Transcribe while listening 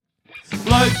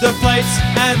Load the plates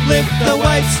and lift the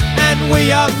weights, and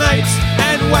we are mates,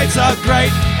 and weights are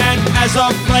great. And as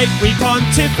of late, we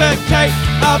pontificate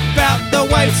about the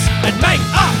weights and make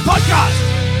a podcast.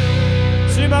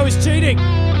 Sumo is cheating.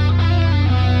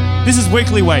 This is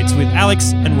Weekly Weights with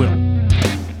Alex and Will.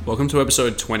 Welcome to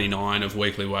episode 29 of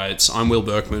Weekly Weights. I'm Will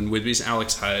Berkman, with me is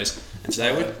Alex Hayes, and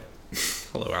today we're...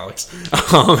 Hello, Alex.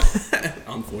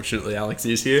 Unfortunately, Alex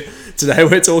is here. Today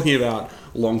we're talking about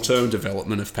long-term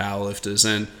development of powerlifters,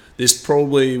 and this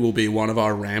probably will be one of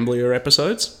our ramblier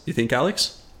episodes. You think,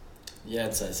 Alex? Yeah,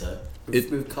 I'd say so.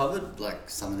 We've covered like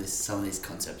some of these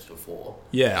concepts before.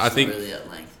 Yeah, I think really at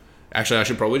length. Actually, I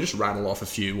should probably just rattle off a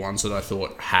few ones that I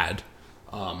thought had.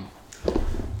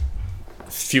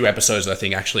 Few episodes that I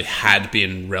think actually had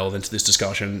been relevant to this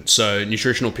discussion. So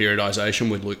nutritional periodization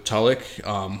with Luke Tulloch,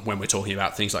 when we're talking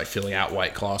about things like filling out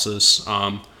weight classes.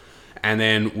 And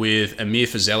then with Amir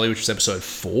Fazeli, which is episode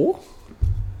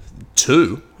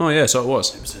 2. Oh yeah, so it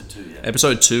was. Episode 2, yeah.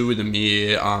 Episode 2 with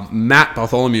Amir. Matt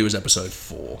Bartholomew was episode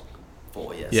 4.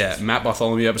 4, yes. Yeah, Matt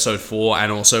Bartholomew, episode 4,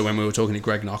 and also when we were talking to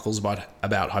Greg Knuckles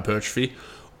about hypertrophy.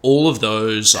 All of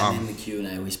those... And in the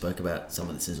Q&A we spoke about some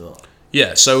of this as well.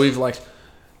 Yeah, so we've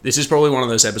this is probably one of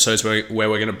those episodes where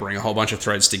we're going to bring a whole bunch of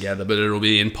threads together, but it'll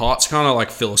be in parts kind of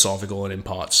like philosophical and in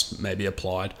parts maybe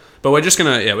applied. But we're just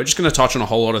gonna touch on a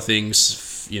whole lot of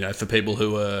things, for people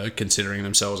who are considering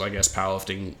themselves, I guess,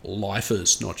 powerlifting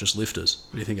lifers, not just lifters.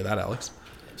 What do you think of that, Alex?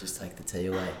 Yeah, just take the tea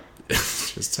away.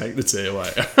 Just take the tea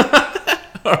away.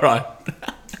 All right.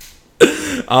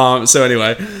 So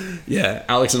anyway, yeah,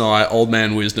 Alex and I, old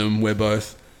man wisdom, we're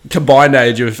both combined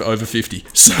age of over 50.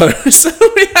 So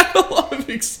we have a lot of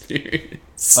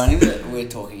experience. Funny that we're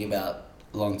talking about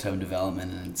long-term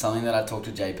development, and something that I talk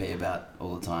to JP about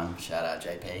all the time, shout out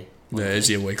JP. There's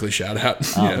your weekly shout out.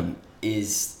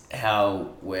 Is how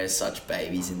we're such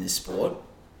babies in this sport.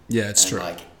 Yeah, it's true.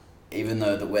 Like, even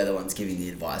though we're the ones giving the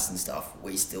advice and stuff,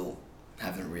 we still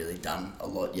haven't really done a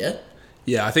lot yet.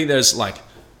 Yeah, I think there's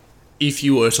if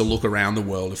you were to look around the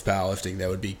world of powerlifting, there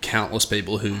would be countless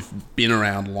people who've been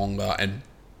around longer and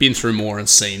been through more and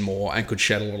seen more and could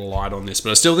shed a little light on this.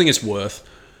 But I still think it's worth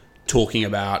talking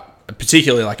about,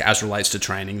 particularly as relates to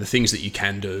training, the things that you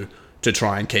can do to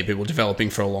try and keep people developing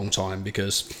for a long time,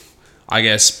 because I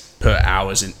guess by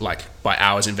hours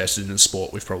invested in the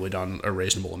sport, we've probably done a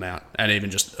reasonable amount. And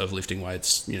even just of lifting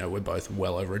weights, we're both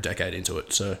well over a decade into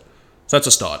it. So that's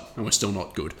a start, and we're still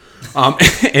not good.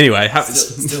 Anyway.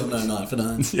 Still no 9 for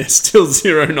 9s. Yeah, still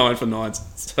 0 9 for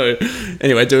 9s. So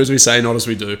anyway, do as we say, not as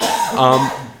we do.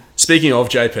 Speaking of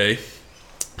JP,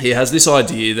 he has this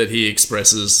idea that he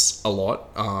expresses a lot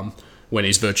when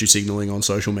he's virtue signaling on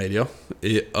social media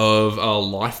of a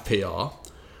life PR.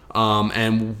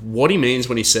 And what he means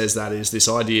when he says that is this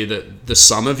idea that the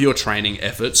sum of your training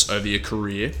efforts over your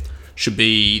career should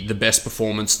be the best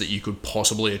performance that you could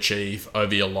possibly achieve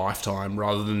over your lifetime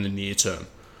rather than the near term.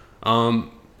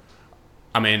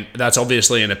 I mean, that's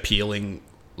obviously an appealing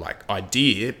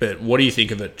idea, but what do you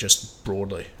think of it just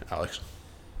broadly, Alex?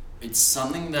 It's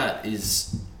something that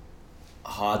is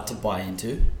hard to buy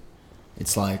into.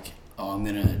 It's like, I'm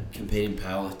going to compete in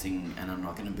powerlifting and I'm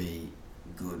not going to be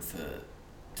good for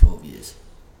 12 years.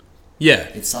 Yeah.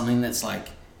 It's something that's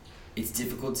it's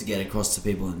difficult to get across to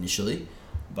people initially,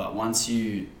 but once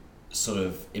you sort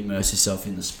of immerse yourself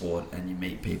in the sport and you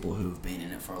meet people who have been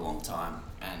in it for a long time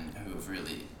and who have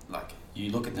really,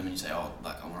 you look at them and you say, I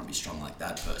want to be strong like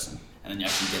that person. And then you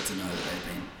actually get to know that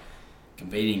they've been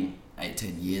competing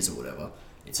 8-10 years or whatever.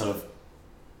 It sort of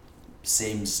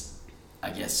seems,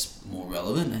 I guess, more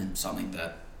relevant and something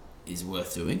that is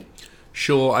worth doing.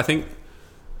 Sure, I think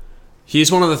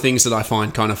here's one of the things that I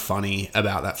find kind of funny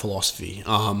about that philosophy.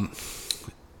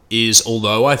 Is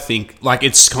although I think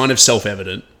it's kind of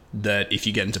self-evident that if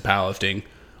you get into powerlifting,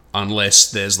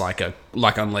 unless there's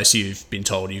unless you've been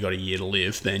told you've got a year to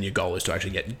live, then your goal is to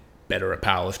actually get better at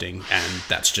powerlifting, and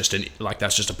that's just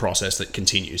a process that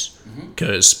continues,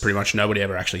 because pretty much nobody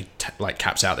ever actually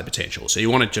caps out their potential. So you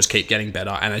want to just keep getting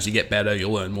better, and as you get better,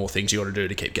 you'll learn more things you got to do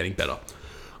to keep getting better.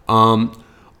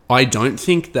 I don't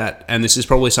think that, and this is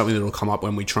probably something that will come up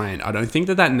when we train, I don't think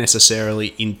that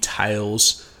necessarily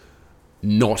entails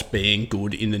not being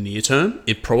good in the near term.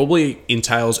 It probably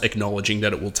entails acknowledging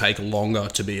that it will take longer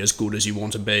to be as good as you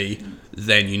want to be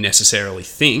than you necessarily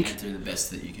think. And do the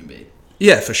best that you can be.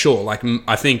 Yeah, for sure.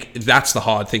 I think that's the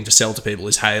hard thing to sell to people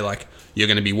is, hey, you're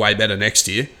going to be way better next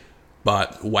year,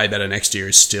 but way better next year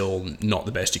is still not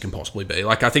the best you can possibly be.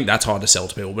 I think that's hard to sell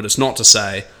to people, but it's not to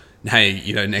say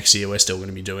hey, next year we're still going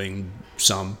to be doing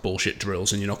some bullshit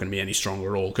drills and you're not going to be any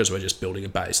stronger at all because we're just building a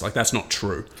base. Like, that's not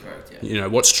true. Correct, yeah.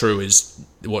 What's true is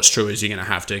you're going to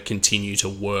have to continue to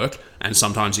work, and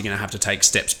sometimes you're going to have to take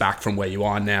steps back from where you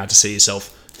are now to see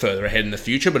yourself further ahead in the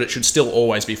future, but it should still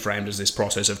always be framed as this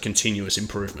process of continuous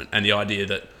improvement, and the idea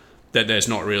that there's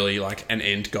not really like an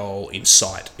end goal in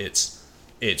sight. It's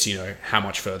how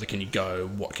much further can you go,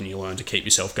 what can you learn to keep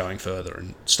yourself going further,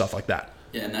 and stuff like that.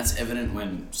 Yeah, and that's evident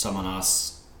when someone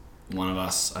asks one of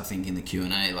us, I think in the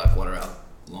Q&A, like, what are our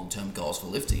long-term goals for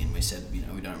lifting? And we said,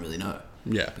 we don't really know.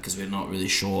 Yeah. Because we're not really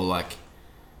sure, like,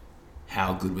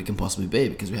 how good we can possibly be,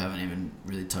 because we haven't even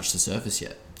really touched the surface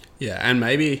yet. Yeah, and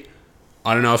maybe,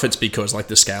 I don't know if it's because, like,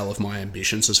 the scale of my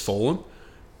ambitions has fallen,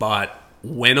 but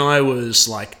when I was,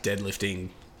 like, deadlifting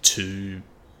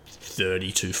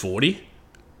 230, 240,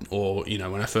 or,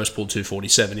 when I first pulled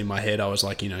 247 in my head, I was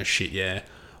like, shit, yeah,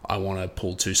 I want to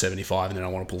pull 275, and then I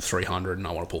want to pull 300, and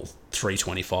I want to pull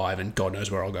 325, and God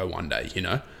knows where I'll go one day,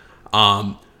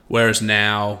 Whereas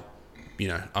now,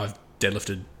 I've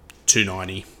deadlifted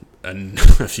 290 and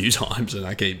a few times, and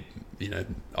I keep,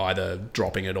 either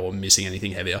dropping it or missing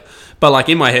anything heavier. But, like,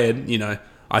 in my head,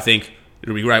 I think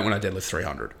it'll be great when I deadlift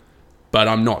 300. But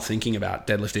I'm not thinking about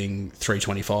deadlifting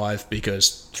 325,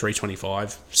 because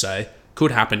 325, say,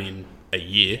 could happen in a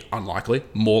year. Unlikely.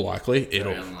 More likely,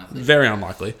 very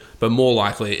unlikely, but more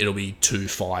likely it'll be 2,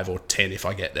 5, or 10 if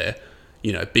I get there,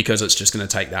 because it's just going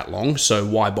to take that long. So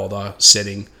why bother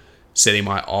setting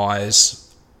my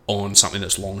eyes on something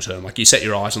that's long term? Like, you set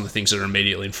your eyes on the things that are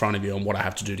immediately in front of you and what I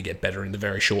have to do to get better in the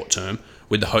very short term,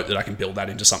 with the hope that I can build that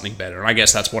into something better. And I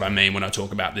guess that's what I mean when I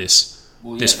talk about this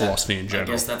philosophy in general.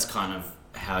 I guess that's kind of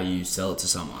how you sell it to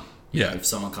someone. If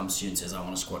someone comes to you and says, I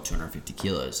want to squat 250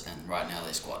 kilos, and right now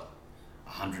they squat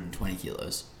 120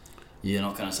 kilos, you're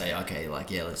not going to say, okay, like,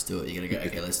 yeah, let's do it. You're going to go,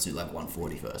 okay, let's do like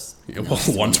 140 first. Yeah, well,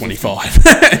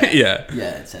 125. Yeah. Yeah,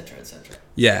 etc., etc.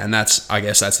 Yeah, and I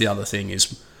guess that's the other thing,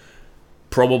 is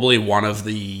probably one of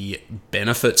the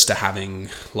benefits to having,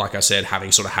 like I said,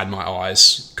 having sort of had my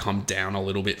eyes come down a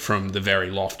little bit from the very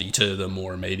lofty to the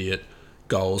more immediate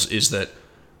goals, is that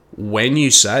when you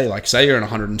say you're an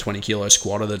 120 kilo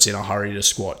squatter that's in a hurry to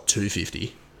squat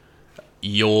 250,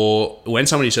 when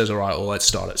somebody says, all right, well, let's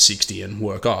start at 60 and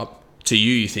work up, to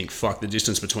you think, fuck, the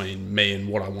distance between me and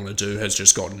what I want to do has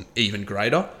just gotten even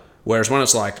greater. Whereas when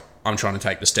it's like, I'm trying to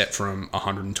take the step from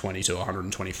 120 to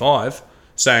 125,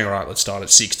 saying, all right, let's start at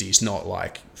 60 is not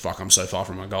like, fuck, I'm so far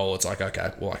from my goal. It's like,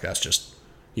 okay, well, like, that's just,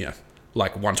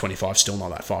 like 125 is still not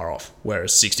that far off.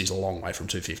 Whereas 60 is a long way from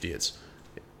 250. It's,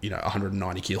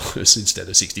 190 kilos instead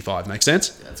of 65. Makes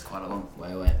sense? Yeah, it's quite a long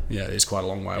way away. Yeah, it is quite a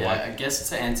long way away. I guess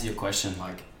to answer your question,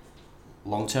 like,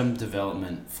 long-term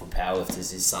development for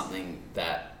powerlifters is something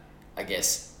that I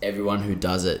guess everyone who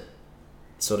does it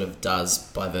sort of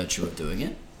does by virtue of doing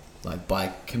it. Like,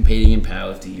 by competing in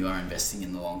powerlifting, you are investing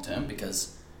in the long term,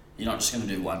 because you're not just going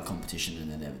to do one competition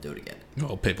and then never do it again.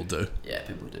 Well, people do. Yeah,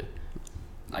 people do.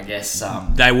 I guess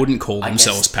they wouldn't call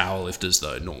themselves powerlifters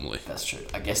though normally. That's true.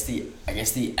 I guess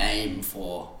the aim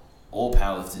for all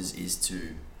powerlifters is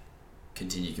to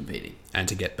continue competing and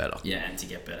to get better. Yeah, and to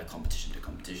get better competition to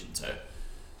competition. So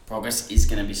progress is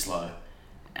going to be slow,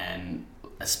 and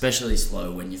especially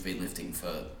slow when you've been lifting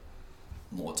for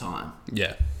more time.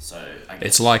 Yeah. So I guess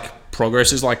it's like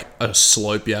progress is like a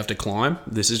slope you have to climb.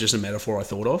 This is just a metaphor I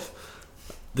thought of.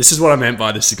 This is what I meant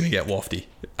by this is going to get wafty.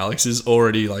 Alex is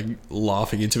already like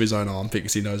laughing into his own armpit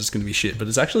because he knows it's going to be shit, but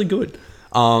it's actually good.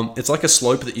 It's like a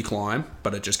slope that you climb,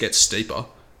 but it just gets steeper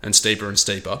and steeper and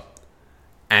steeper,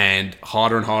 and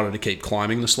harder to keep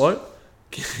climbing the slope.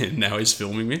 Now he's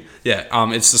filming me. Yeah,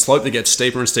 it's the slope that gets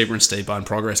steeper and steeper and steeper, and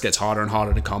progress gets harder and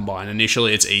harder to come by. And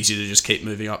initially, it's easy to just keep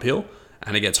moving uphill,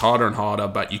 and it gets harder and harder,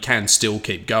 but you can still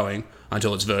keep going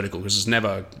until it's vertical, because it's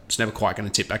never quite going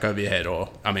to tip back over your head. Or,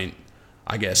 I mean,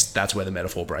 I guess that's where the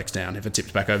metaphor breaks down. If it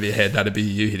tipped back over your head, that'd be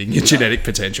you hitting your genetic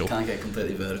potential. Can't get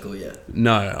completely vertical yet.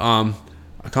 No,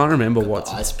 I can't remember what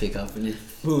the ice pick up and you're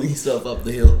pulling yourself up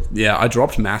the hill. Yeah, I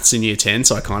dropped maths in year 10,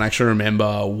 so I can't actually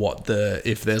remember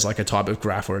if there's like a type of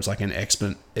graph where it's like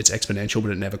it's exponential,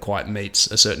 but it never quite meets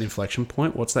a certain inflection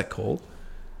point. What's that called?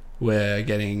 We're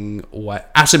getting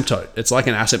asymptote. It's like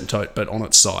an asymptote, but on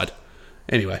its side.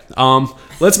 Anyway,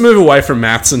 let's move away from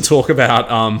maths and talk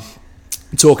about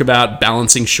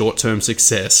balancing short-term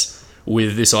success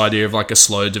with this idea of like a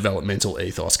slow developmental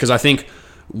ethos. Because I think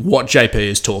what JP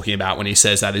is talking about when he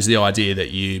says that is the idea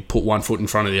that you put one foot in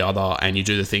front of the other and you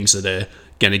do the things that are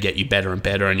going to get you better and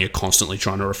better, and you're constantly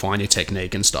trying to refine your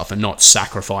technique and stuff, and not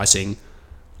sacrificing,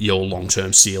 your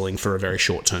long-term ceiling for a very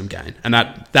short-term gain. And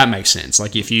that makes sense.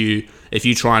 Like if you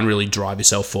try and really drive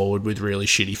yourself forward with really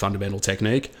shitty fundamental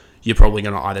technique, you're probably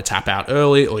going to either tap out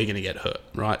early or you're going to get hurt,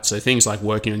 right? So things like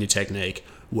working on your technique,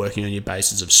 working on your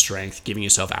bases of strength, giving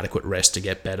yourself adequate rest to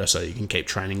get better so you can keep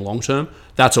training long-term,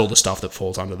 that's all the stuff that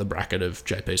falls under the bracket of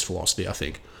JP's philosophy, I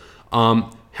think.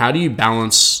 How do you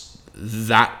balance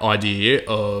that idea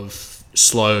of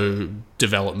slow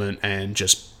development and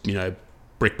just,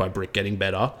 brick by brick getting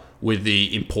better with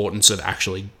the importance of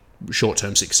actually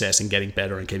short-term success and getting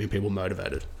better and keeping people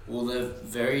motivated? Well, they're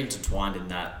very intertwined in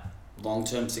that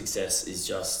long-term success is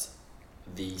just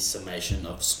the summation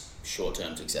of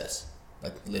short-term success,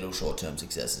 like little short-term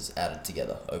successes added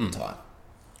together over time.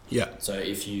 Yeah. So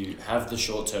if you have the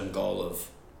short-term goal of,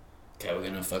 okay, we're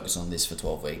going to focus on this for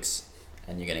 12 weeks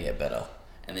and you're going to get better,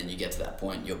 and then you get to that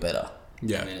point, you're better.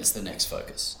 Yeah. And then it's the next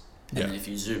focus. And then if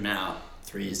you zoom out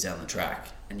 3 years down the track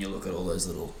and you look at all those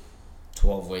little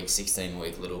 12-week,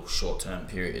 16-week little short-term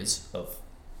periods of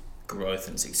growth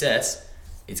and success,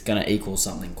 it's going to equal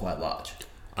something quite large.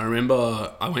 I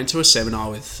remember I went to a seminar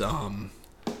with,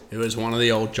 it was one of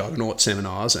the old Juggernaut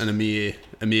seminars, and Amir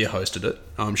hosted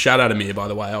it. Shout out Amir, by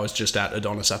the way. I was just at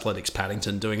Adonis Athletics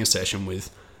Paddington doing a session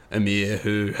with Amir,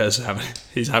 who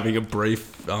he's having a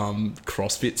brief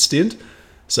CrossFit stint.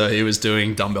 So he was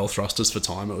doing dumbbell thrusters for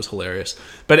time. It was hilarious.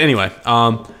 But anyway,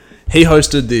 he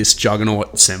hosted this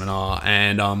Juggernaut seminar,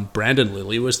 and Brandon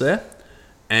Lilly was there.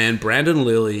 And Brandon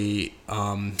Lilly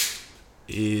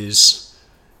is...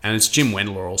 And it's Jim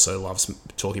Wendler also loves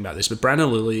talking about this, but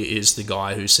Brandon Lilly is the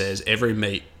guy who says every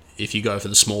meet, if you go for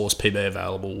the smallest PB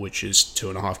available, which is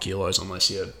 2.5 kilos,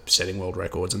 unless you're setting world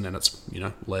records, and then it's,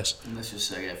 less. Unless you're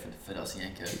Sergey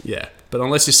Fedosienko. Yeah, but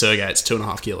unless you're Sergey, it's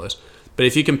 2.5 kilos. But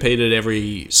if you competed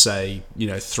every, say,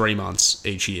 3 months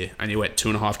each year, and you went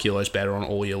 2.5 kilos better on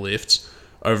all your lifts,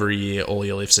 over a year, all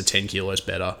your lifts are 10 kilos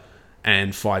better,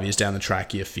 and 5 years down the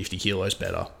track, you're 50 kilos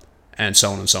better, and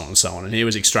so on and so on and so on. And he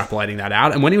was extrapolating that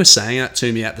out. And when he was saying that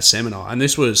to me at the seminar, and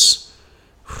this was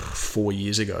 4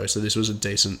 years ago, so this was a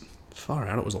decent... Far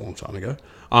out, it was a long time ago.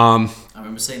 I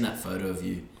remember seeing that photo of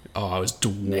you. Oh, I was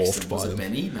dwarfed by them.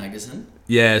 Benny Magazine?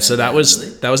 Yeah, so that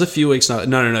Really? was a few weeks...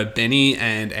 No. Benny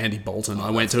and Andy Bolton.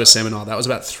 I went to a seminar. That was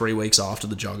about 3 weeks after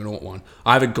the Juggernaut one.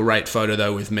 I have a great photo,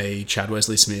 though, with me, Chad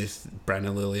Wesley Smith,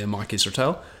 Brandon Lilly, and Mike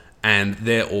Israel. And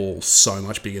they're all so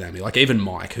much bigger than me. Like, even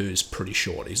Mike, who's pretty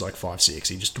short, he's like 5'6",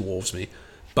 he just dwarfs me.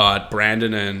 But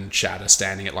Brandon and Chad are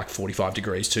standing at like 45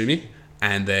 degrees to me,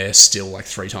 and they're still like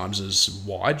 3 times as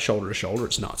wide, shoulder to shoulder.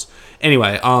 It's nuts.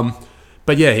 Anyway,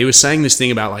 but yeah, he was saying this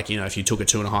thing about like, if you took a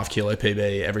 2.5 kilo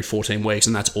PB every 14 weeks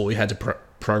and that's all you had to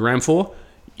program for,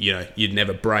 you'd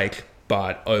never break.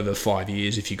 But over 5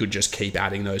 years, if you could just keep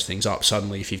adding those things up,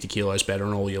 suddenly you're 50 kilos better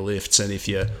on all your lifts. And if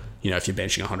you're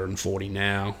benching 140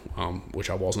 now, which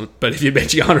I wasn't, but if you're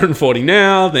benching 140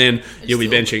 now, then you'll be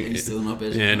benching. You're still not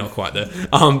benching. Yeah, not quite there.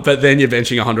 But then you're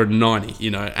benching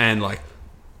 190, and like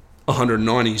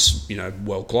 190's,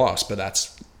 world class, but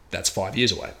that's 5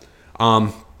 years away.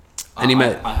 And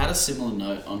I had a similar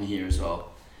note on here as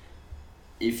well.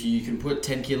 If you can put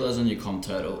 10 kilos on your comp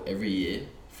total every year,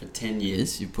 for 10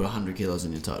 years, you put 100 kilos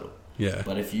on your total. Yeah.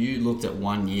 But if you looked at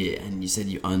 1 year and you said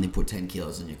you only put 10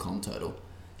 kilos on your comp total,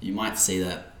 you might see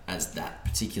that as that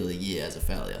particular year as a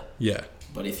failure. Yeah.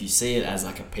 But if you see it as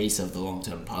like a piece of the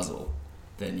long-term puzzle,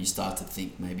 then you start to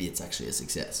think maybe it's actually a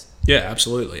success. Yeah,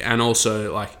 absolutely. And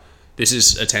also, like, this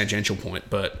is a tangential point,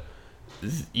 but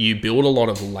you build a lot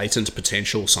of latent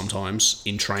potential sometimes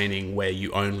in training where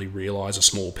you only realise a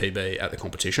small PB at the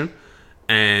competition.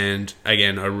 And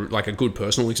again, a good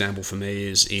personal example for me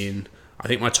is I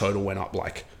think my total went up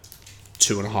like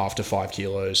 2.5 to 5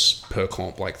 kilos per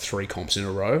comp, like 3 comps in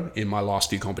a row in my last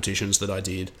few competitions that I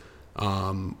did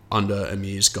under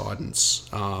Amir's guidance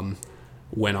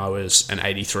when I was an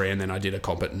 83, and then I did a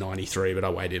comp at 93, but I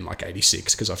weighed in like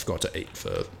 86 because I forgot to eat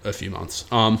for a few months.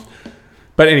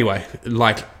 But anyway,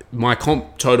 like my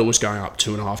comp total was going up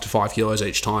 2.5 to 5 kilos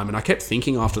each time, and I kept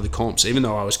thinking after the comps, even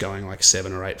though I was going like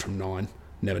 7 or 8 from 9,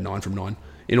 never 9 from 9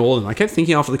 in all of them, I kept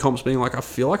thinking after the comps being like, I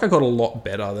feel like I got a lot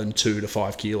better than 2 to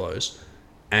 5 kilos.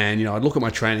 And, I'd look at my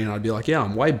training and I'd be like, yeah,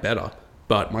 I'm way better,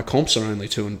 but my comps are only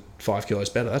 2 and 5 kilos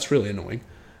better. That's really annoying.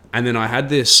 And then I had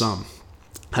this, had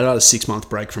about a 6-month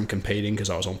break from competing because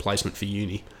I was on placement for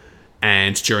uni.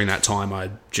 And during that time, I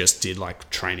just did like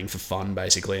training for fun,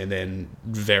 basically. And then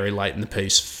very late in the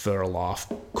piece, for a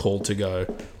laugh, called it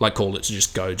to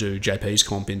just go do JP's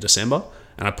comp in December.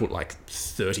 And I put like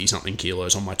 30-something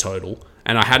kilos on my total.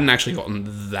 And I hadn't actually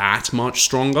gotten that much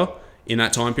stronger in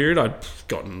that time period. I'd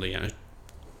gotten,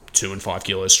 2 and 5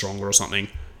 kilos stronger or something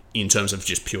in terms of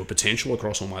just pure potential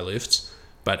across all my lifts.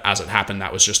 But as it happened,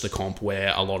 that was just the comp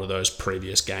where a lot of those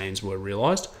previous gains were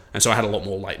realised. And so I had a lot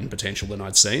more latent potential than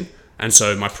I'd seen. And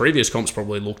so my previous comps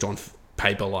probably looked on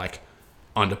paper like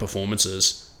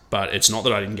underperformances, but it's not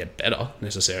that I didn't get better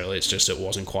necessarily. It's just it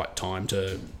wasn't quite time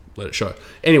to let it show.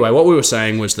 Anyway, what we were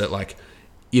saying was that, like,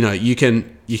 you know, you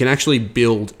can actually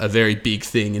build a very big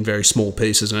thing in very small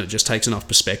pieces, and it just takes enough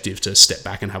perspective to step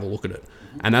back and have a look at it.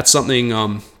 And that's something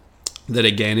that,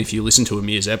 again, if you listen to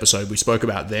Amir's episode, we spoke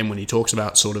about then when he talks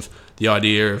about sort of the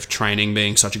idea of training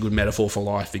being such a good metaphor for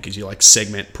life, because you like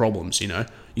segment problems. You know,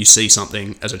 you see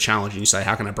something as a challenge and you say,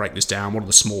 how can I break this down? What are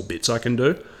the small bits I can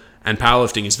do? And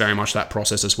powerlifting is very much that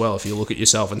process as well. If you look at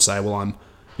yourself and say, well, I'm,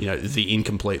 you know, the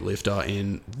incomplete lifter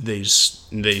in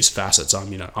these facets.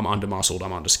 I'm under-muscled,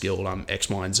 I'm under-skilled, I'm X,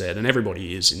 Y, and Z, and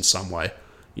everybody is in some way,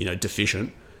 you know,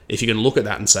 deficient. If you can look at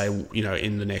that and say, you know,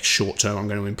 in the next short term, I'm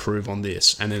going to improve on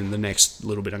this, and then the next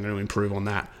little bit, I'm going to improve on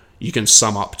that, you can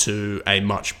sum up to a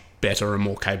much better and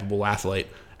more capable athlete,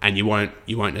 and you won't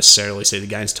necessarily see the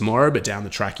gains tomorrow, but down the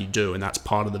track you do, and that's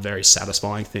part of the very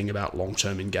satisfying thing about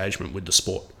long-term engagement with the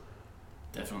sport.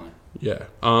 Definitely. Yeah.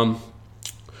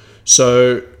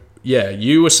 So, yeah,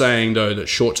 you were saying, though, that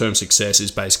short-term success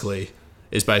is basically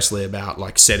about,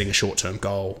 like, setting a short-term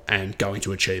goal and going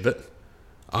to achieve it.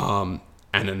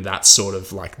 And then that's sort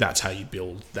of, like, that's how you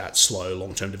build that slow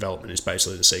long-term development, is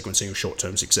basically the sequencing of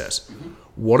short-term success. Mm-hmm.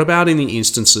 What about in the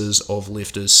instances of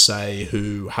lifters, say,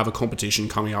 who have a competition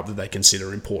coming up that they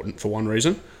consider important for one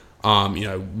reason? You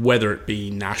know, whether it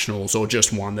be nationals or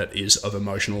just one that is of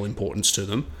emotional importance to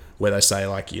them, where they say,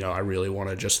 like, you know, I really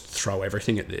want to just throw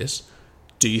everything at this.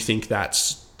 Do you think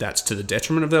that's to the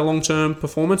detriment of their long-term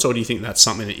performance, or do you think that's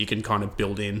something that you can kind of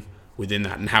build in within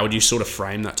that? And how would you sort of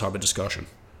frame that type of discussion?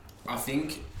 I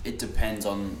think it depends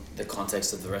on the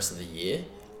context of the rest of the year,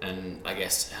 and I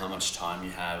guess how much time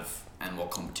you have and what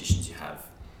competitions you have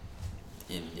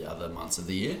in the other months of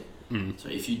the year. So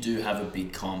if you do have a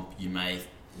big comp, you may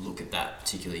look at that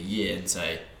particular year and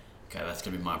say, okay, that's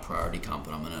going to be my priority comp,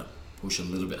 and I'm going to push a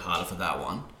little bit harder for that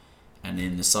one. And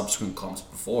then the subsequent comps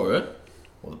before it,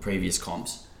 or the previous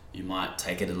comps, you might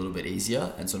take it a little bit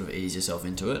easier and sort of ease yourself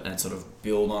into it and sort of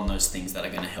build on those things that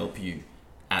are going to help you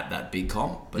at that big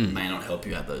comp, but may not help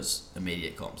you at those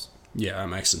immediate comps. Yeah, that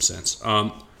makes some sense.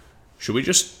 Should we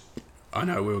just... I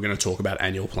know we were going to talk about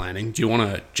annual planning. Do you want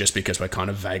to, just because we're kind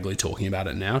of vaguely talking about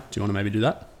it now, do you want to maybe do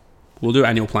that? We'll do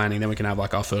annual planning, then we can have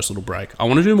like our first little break. I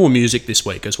want to do more music this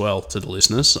week as well to the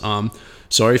listeners.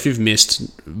 Sorry if you've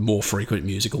missed more frequent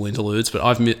musical interludes, but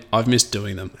I've missed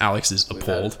doing them. Alex is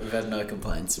appalled. We've had no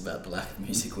complaints about the lack of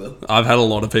music, Will. I've had a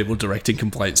lot of people directing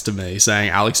complaints to me, saying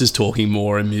Alex is talking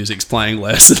more and music's playing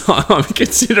less, and I'm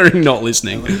considering not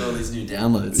listening. Look at all these new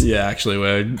downloads. Yeah, actually,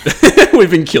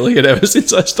 we've been killing it ever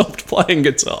since I stopped playing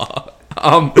guitar.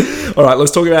 All right,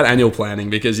 let's talk about annual planning,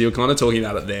 because you were kind of talking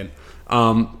about it then.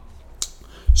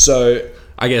 So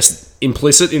I guess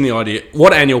implicit in the idea,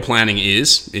 what annual planning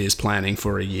is planning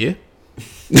for a year.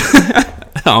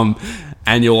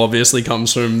 Annual obviously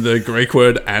comes from the Greek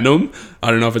word annum.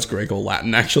 I don't know if it's Greek or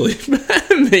Latin actually,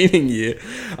 meaning year.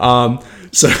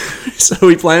 So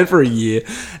we plan for a year,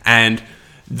 and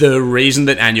the reason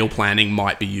that annual planning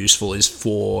might be useful is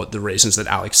for the reasons that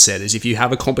Alex said, is if you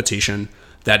have a competition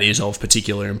that is of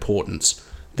particular importance,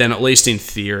 then at least in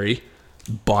theory,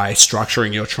 by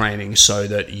structuring your training so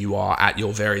that you are at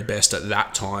your very best at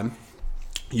that time,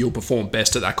 you'll perform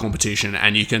best at that competition,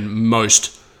 and you can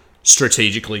most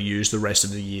strategically use the rest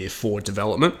of the year for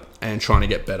development and trying to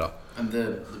get better. And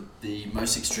the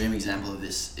most extreme example of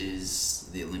this is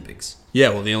the Olympics. Yeah,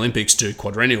 well, the Olympics do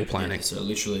quadrennial planning. Yeah, so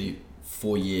literally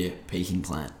 4-year peaking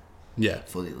plan. Yeah.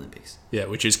 For the Olympics. Yeah,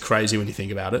 which is crazy when you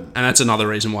think about it. And that's another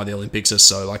reason why the Olympics are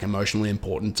so like emotionally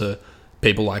important to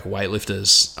people like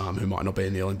weightlifters who might not be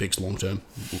in the Olympics long term.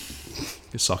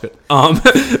 You suck it.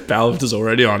 Powerlifters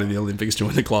already aren't in the Olympics,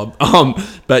 join the club.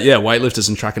 But yeah, weightlifters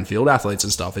and track and field athletes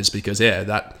and stuff is because,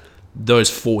 yeah, those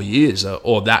 4 years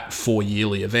or that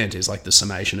 4-yearly event is like the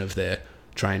summation of their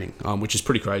training, which is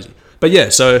pretty crazy. But yeah,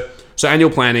 so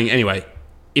annual planning, anyway,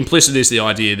 implicit is the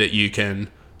idea that you can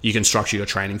structure your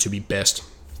training to be best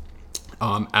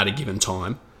at a given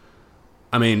time.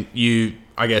 I mean,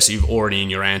 I guess you've already in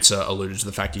your answer alluded to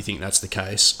the fact you think that's the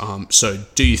case. So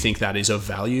do you think that is of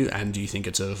value, and do you think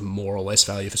it's of more or less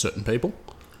value for certain people?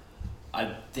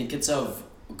 I think it's of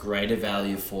greater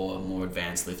value for a more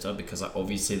advanced lifter, because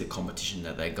obviously the competition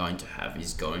that they're going to have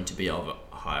is going to be of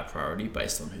a higher priority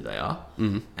based on who they are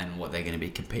and what they're going to be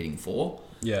competing for.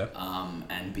 Yeah.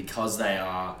 And because they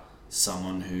are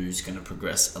someone who's going to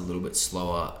progress a little bit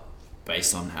slower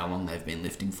based on how long they've been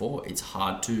lifting for, it's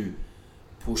hard to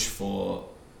push for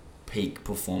peak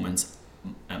performance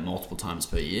at multiple times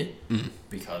per year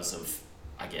because of,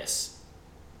 I guess,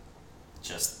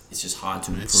 it's just hard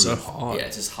to improve. It's so hard. Yeah,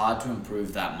 it's just hard to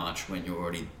improve that much when you're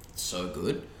already so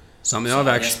good. Something So I've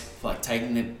I actually... guess, like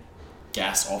taking the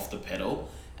gas off the pedal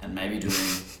and maybe doing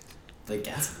the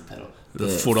gas of the pedal. The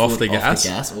foot off the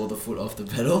gas? Or the foot off the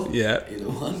pedal. Yeah. Either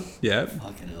one. Yeah.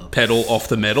 Fucking hell. Pedal off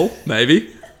the metal,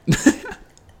 maybe.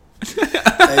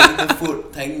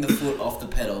 Taking the foot off the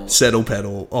pedal. Settle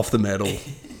pedal off the metal.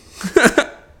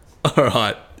 All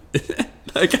right.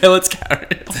 Okay, let's carry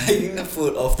on. Taking the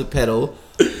foot off the pedal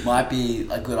might be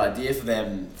a good idea for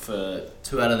them for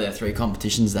 2 out of their 3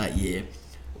 competitions that year,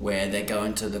 where they're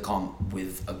going to the comp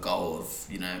with a goal of,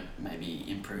 maybe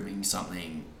improving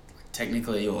something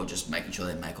technically or just making sure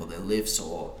they make all their lifts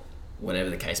or whatever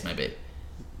the case may be.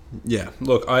 Yeah,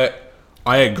 look, I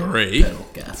agree. Pedal,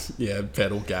 gas. Yeah,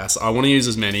 pedal, gas. I want to use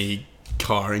as many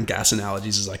car and gas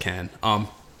analogies as I can.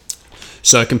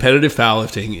 So competitive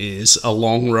powerlifting is a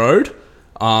long road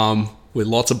with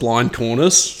lots of blind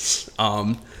corners,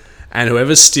 and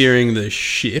whoever's steering the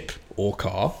ship or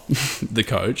car, the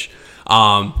coach.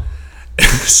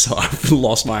 So I've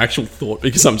lost my actual thought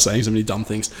because I'm saying so many dumb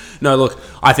things. No, look,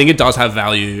 I think it does have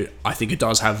value. I think it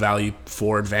does have value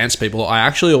for advanced people. I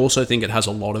actually also think it has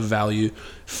a lot of value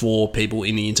for people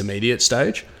in the intermediate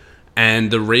stage.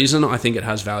 And the reason I think it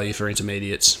has value for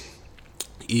intermediates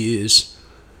is,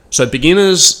 so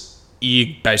beginners,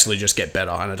 you basically just get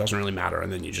better and it doesn't really matter.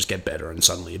 And then you just get better and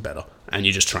suddenly you're better and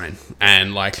you just train.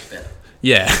 And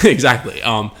yeah, exactly.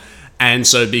 And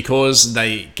so because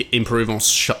they improve on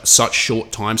such short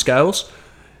timescales,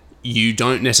 you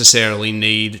don't necessarily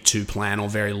need to plan on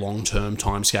very long-term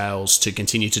timescales to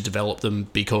continue to develop them,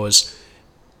 because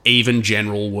even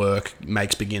general work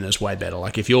makes beginners way better.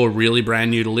 Like if you're really brand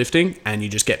new to lifting and you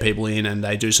just get people in and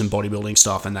they do some bodybuilding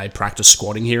stuff and they practice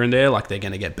squatting here and there, like they're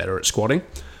going to get better at squatting.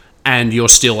 And you're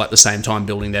still at the same time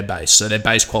building their base. So their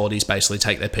base qualities basically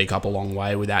take their peak up a long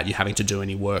way without you having to do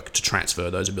any work to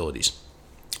transfer those abilities.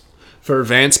 For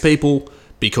advanced people,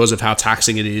 because of how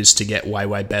taxing it is to get way,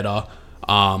 way better,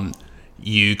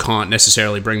 you can't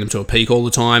necessarily bring them to a peak all the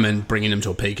time, and bringing them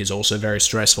to a peak is also very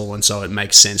stressful, and so it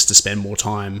makes sense to spend more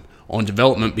time on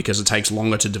development because it takes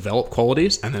longer to develop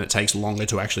qualities, and then it takes longer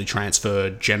to actually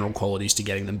transfer general qualities to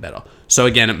getting them better. So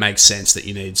again, it makes sense that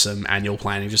you need some annual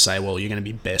planning to say, well, you're going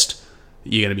to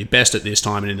be best at this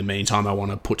time, and in the meantime, I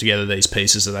want to put together these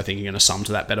pieces that I think are going to sum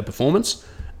to that better performance.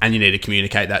 And you need to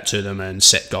communicate that to them and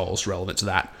set goals relevant to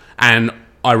that. And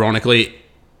ironically,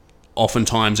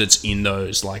 oftentimes it's in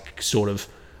those like sort of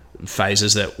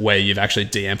phases that where you've actually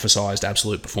de-emphasized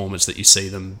absolute performance that you see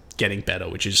them getting better,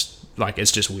 which is like,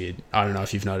 it's just weird. I don't know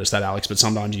if you've noticed that, Alex, but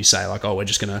sometimes you say like, oh, we're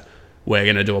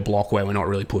going to do a block where we're not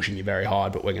really pushing you very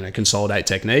hard, but we're going to consolidate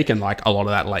technique. And like a lot of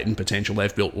that latent potential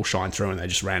they've built will shine through and they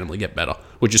just randomly get better,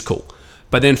 which is cool.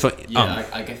 But then for...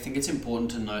 I think it's important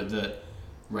to note that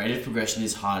rate of progression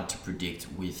is hard to predict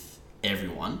with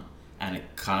everyone, and it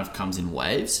kind of comes in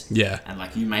waves. Yeah. And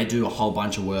like you may do a whole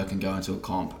bunch of work and go into a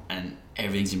comp and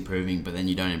everything's improving, but then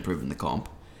you don't improve in the comp.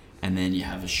 And then you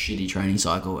have a shitty training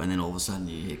cycle, and then all of a sudden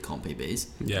you hit comp PBs.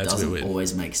 Yeah, it it's a bit weird. doesn't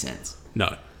always make sense.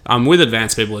 No. With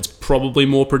advanced people, it's probably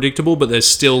more predictable, but there's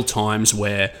still times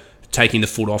where taking the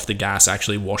foot off the gas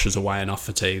actually washes away enough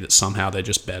fatigue that somehow they're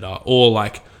just better. Or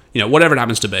like, whatever it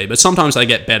happens to be. But sometimes they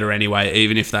get better anyway,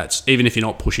 even if you're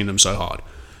not pushing them so hard.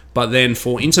 But then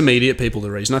for intermediate people,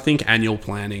 the reason I think annual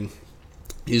planning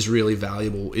is really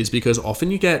valuable is because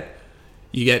often you get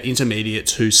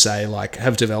intermediates who say like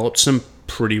have developed some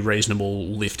pretty reasonable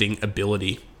lifting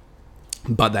ability,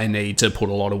 but they need to put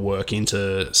a lot of work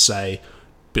into, say,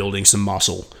 building some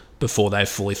muscle before they've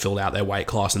fully filled out their weight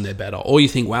class and they're better. Or you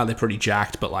think, wow, they're pretty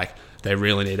jacked, but like they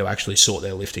really need to actually sort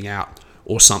their lifting out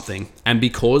or something. And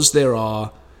because there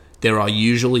are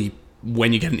usually,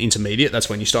 when you get an intermediate, that's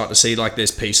when you start to see like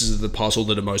there's pieces of the puzzle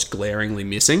that are most glaringly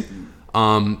missing.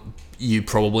 You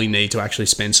probably need to actually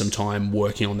spend some time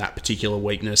working on that particular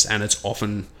weakness, and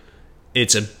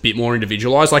it's a bit more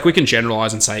individualized. Like we can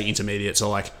generalize and say intermediates are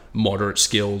like moderate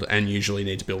skilled and usually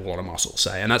need to build a lot of muscle,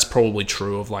 say, and that's probably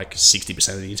true of like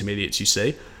 60% of the intermediates you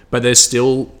see. But there's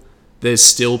still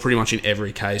pretty much in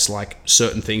every case like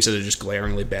certain things that are just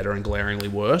glaringly better and glaringly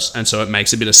worse, and so it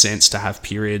makes a bit of sense to have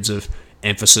periods of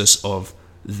emphasis of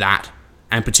that.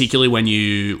 And particularly when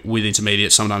you, with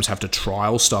intermediates, sometimes have to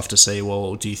trial stuff to see,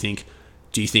 well, do you think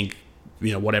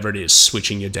whatever it is,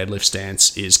 switching your deadlift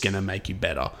stance is going to make you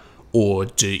better? Or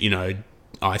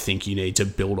I think you need to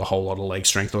build a whole lot of leg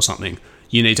strength or something.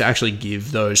 You need to actually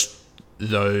give those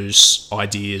those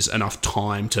ideas enough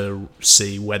time to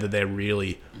see whether they're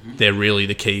really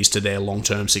the keys to their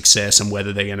long-term success, and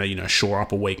whether they're going to shore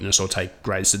up a weakness or take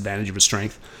greatest advantage of a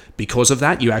strength. Because of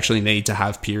that, you actually need to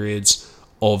have periods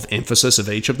of emphasis of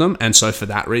each of them, and so for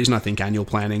that reason, I think annual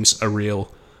planning's a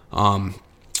real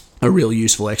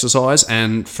useful exercise.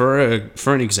 And for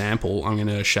an example, I'm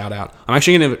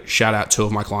actually going to shout out two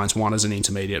of my clients, one as an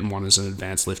intermediate and one as an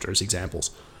advanced lifter, as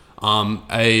examples.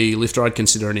 A lifter I'd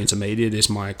consider an intermediate is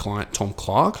my client Tom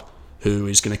Clark, who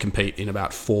is going to compete in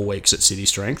about 4 weeks at City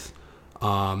Strength,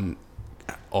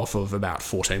 off of about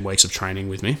 14 weeks of training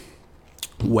with me,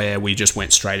 where we just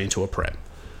went straight into a prep.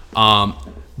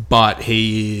 But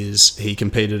he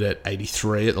competed at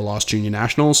 83 at the last Junior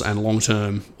Nationals, and long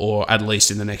term, or at least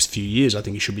in the next few years, I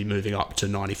think he should be moving up to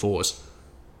 94s.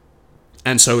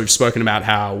 And so we've spoken about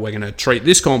how we're going to treat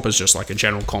this comp as just like a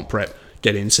general comp prep,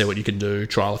 get in, see what you can do,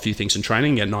 trial a few things in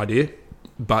training, get an idea.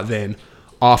 But then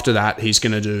after that, he's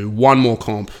going to do one more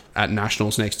comp at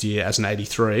Nationals next year as an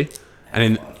 83, and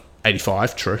in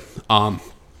 85, true.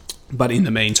 But in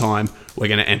the meantime, we're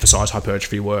going to emphasize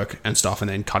hypertrophy work and stuff, and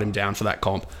then cut him down for that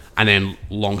comp. And then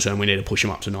long term, we need to push him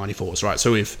up to 94s, right?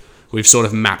 So we've sort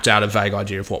of mapped out a vague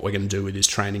idea of what we're going to do with his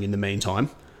training in the meantime,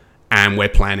 and we're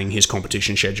planning his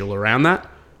competition schedule around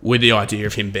that, with the idea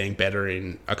of him being better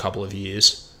in a couple of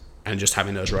years and just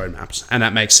having those roadmaps. And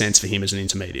that makes sense for him as an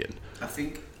intermediate. I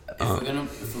think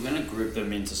if we're gonna group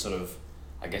them into sort of,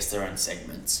 I guess, their own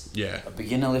segments. Yeah. A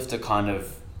beginner lifter kind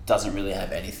of doesn't really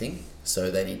have anything,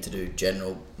 so they need to do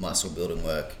general muscle building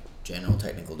work, general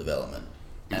technical development,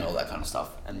 and all that kind of stuff.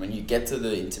 And when you get to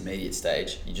the intermediate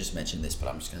stage, you just mentioned this, but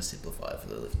I'm just going to simplify it for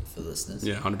the listeners.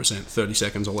 Yeah, 100%. 30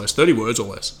 seconds or less. 30 words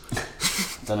or less.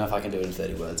 Don't know if I can do it in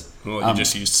 30 words. Well, you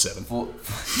just used 7.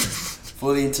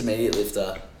 For the intermediate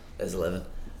lifter, there's 11.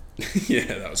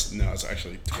 Yeah, it's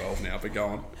actually 12 now, but go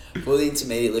on. For the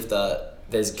intermediate lifter,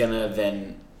 there's going to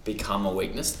then become a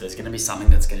weakness. There's going to be something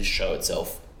that's going to show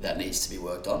itself that needs to be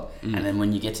worked on. And then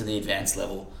when you get to the advanced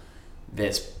level,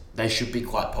 they should be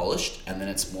quite polished, and then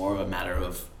it's more of a matter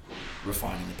of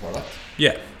refining the product.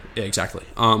 Yeah, exactly.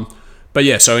 But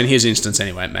yeah, so in his instance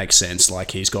anyway, it makes sense.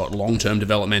 Like, he's got long-term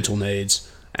developmental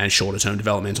needs and shorter-term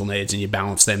developmental needs, and you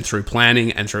balance them through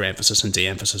planning and through emphasis and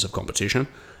de-emphasis of competition.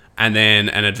 And then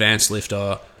an advanced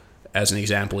lifter, as an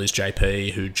example, is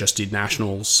JP, who just did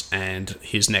Nationals, and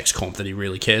his next comp that he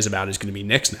really cares about is going to be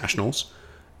next Nationals.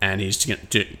 And he's going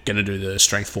to do the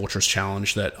Strength Fortress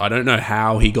Challenge that I don't know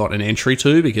how he got an entry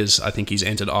to, because I think he's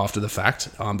entered after the fact,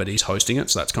 but he's hosting it,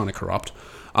 so that's kind of corrupt.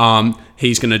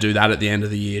 He's going to do that at the end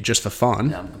of the year just for fun.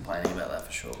 Yeah, I'm complaining about that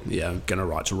for sure. Yeah, I'm going to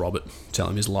write to Robert, tell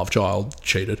him his love child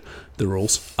cheated the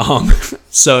rules.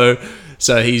 So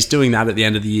he's doing that at the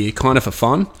end of the year kind of for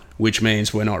fun, which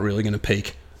means we're not really going to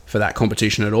peak for that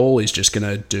competition at all. He's just going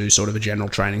to do sort of a general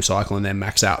training cycle and then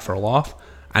max out for a laugh.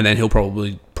 And then he'll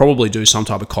probably do some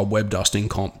type of cobweb dusting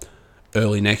comp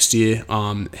early next year.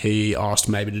 He asked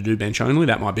maybe to do bench only.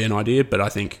 That might be an idea, but I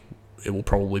think it will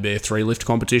probably be a 3-lift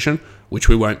competition, which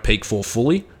we won't peak for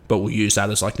fully, but we'll use that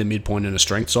as like the midpoint in a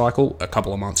strength cycle, a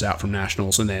couple of months out from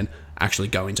Nationals, and then actually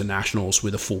go into Nationals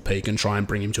with a full peak and try and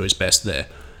bring him to his best there.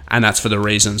 And that's for the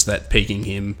reasons that peaking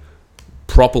him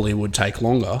properly would take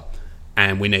longer,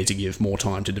 and we need to give more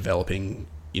time to developing,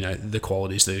 the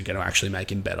qualities that are going to actually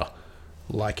make him better,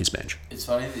 like his bench. It's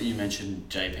funny that you mentioned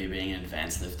JP being an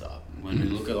advanced lifter. When we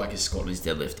look at like his squat and his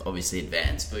deadlift, obviously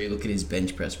advanced, but you look at his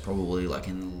bench press, probably like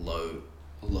in the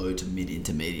low to mid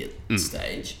intermediate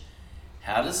stage.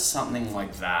 How does something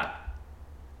like that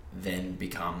then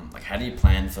become, like, how do you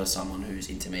plan for someone who's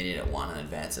intermediate at one and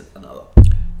advanced at another?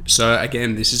 So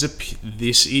again, he's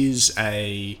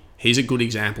a good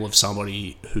example of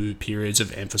somebody who periods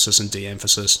of emphasis and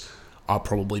de-emphasis are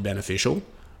probably beneficial.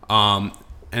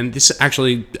 And this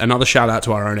actually, another shout out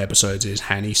to our own episodes is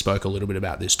Hanny spoke a little bit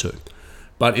about this too.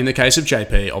 But in the case of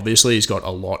JP, obviously he's got a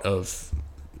lot of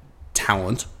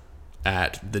talent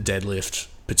at the deadlift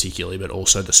particularly, but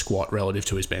also the squat relative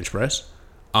to his bench press.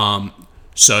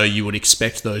 So you would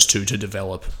expect those two to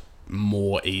develop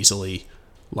more easily,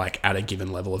 like at a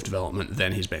given level of development,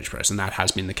 than his bench press. And that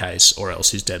has been the case, or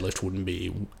else his deadlift wouldn't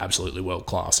be absolutely world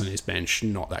class and his bench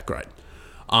not that great.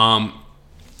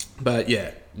 But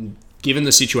yeah, given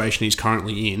the situation he's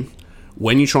currently in,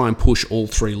 when you try and push all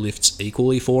 3 lifts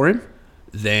equally for him,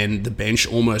 then the bench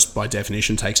almost by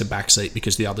definition takes a backseat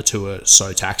because the other 2 are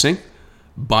so taxing.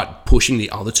 But pushing the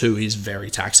other 2 is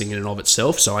very taxing in and of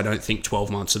itself, so I don't think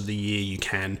 12 months of the year you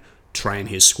can train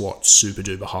his squat super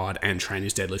duper hard and train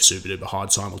his deadlift super duper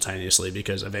hard simultaneously,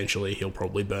 because eventually he'll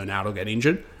probably burn out or get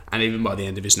injured. And even by the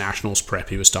end of his Nationals prep,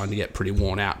 he was starting to get pretty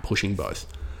worn out pushing both.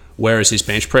 Whereas his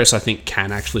bench press, I think,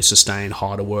 can actually sustain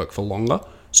harder work for longer.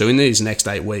 So in these next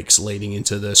 8 weeks leading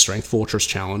into the Strength Fortress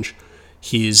Challenge,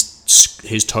 his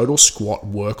total squat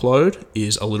workload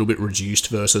is a little bit reduced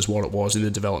versus what it was in the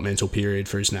developmental period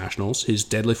for his nationals. His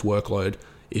deadlift workload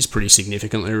is pretty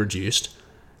significantly reduced,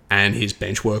 and his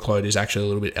bench workload is actually a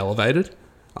little bit elevated.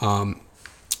 And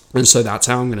so that's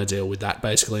how I'm going to deal with that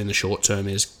basically in the short term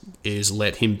is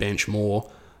let him bench more,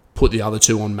 put the other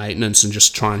two on maintenance, and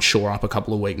just try and shore up a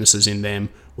couple of weaknesses in them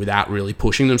without really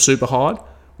pushing them super hard,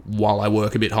 while I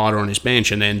work a bit harder on his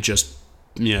bench, and then just,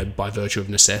 by virtue of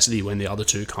necessity, when the other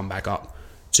two come back up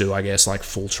to, I guess, like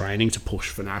full training to push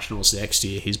for nationals next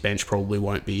year, his bench probably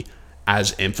won't be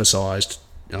as emphasized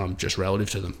just relative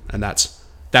to them. And that's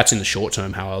in the short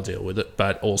term how I'll deal with it.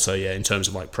 But also, in terms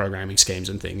of like programming schemes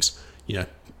and things,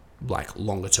 like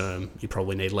longer term, you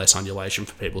probably need less undulation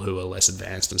for people who are less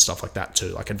advanced and stuff like that too.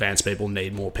 Like advanced people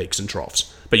need more peaks and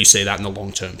troughs. But you see that in the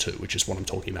long term too, which is what I'm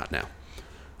talking about now.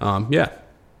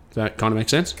 That kind of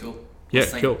makes sense? Cool. Yeah,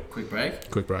 Let's take cool. a quick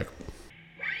break. Quick break.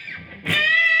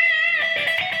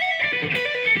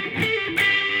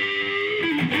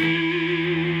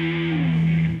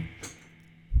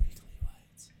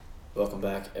 Welcome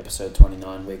back, episode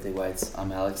 29, Weekly Weights.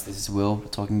 I'm Alex, this is Will. We're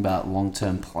talking about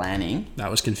long-term planning. That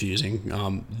was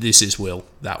confusing. This is Will.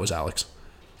 That was Alex.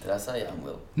 Did I say I'm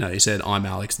Will? No, you said, I'm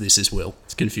Alex, this is Will.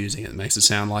 It's confusing. It makes it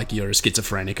sound like you're a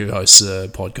schizophrenic who hosts a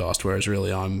podcast, whereas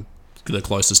really I'm the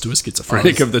closest to a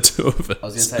schizophrenic of the two of us. I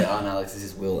was going to say, I'm Alex, this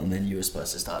is Will, and then you were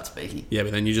supposed to start speaking. Yeah,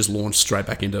 but then you just launched straight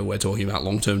back into we're talking about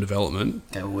long-term development.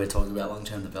 Okay, well, we're talking about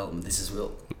long-term development. This is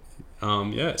Will.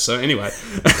 So anyway,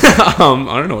 I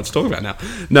don't know what to talk about now.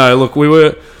 No, look,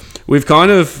 we've kind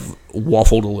of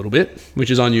waffled a little bit, which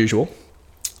is unusual.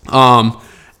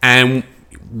 And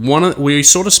we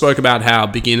sort of spoke about how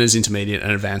beginners, intermediate,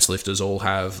 and advanced lifters all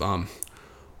have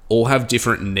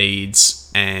different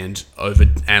needs and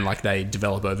like they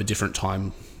develop over different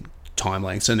time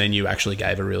lengths. And then you actually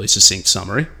gave a really succinct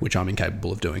summary, which I'm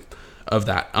incapable of doing, of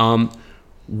that.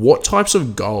 What types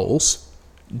of goals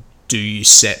do you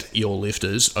set your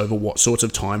lifters over what sorts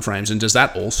of time frames, and does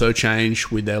that also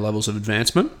change with their levels of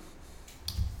advancement?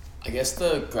 I guess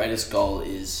the greatest goal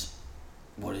is,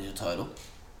 what is your total?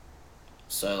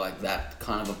 So like that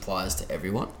kind of applies to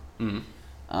everyone.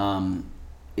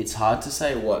 It's hard to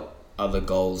say what other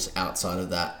goals outside of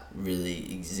that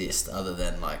really exist other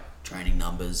than like training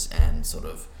numbers and sort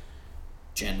of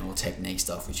general technique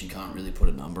stuff, which you can't really put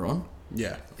a number on.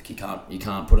 Yeah. Like you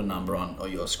can't put a number on, or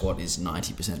your squat is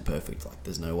 90% perfect. Like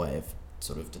there's no way of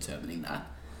sort of determining that.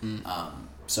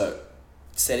 So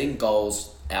setting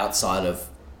goals outside of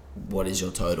what is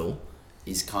your total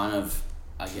is kind of,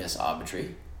 I guess,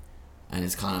 arbitrary, and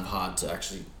it's kind of hard to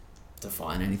actually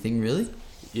define anything really.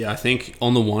 Yeah, I think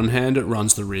on the one hand it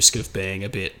runs the risk of being a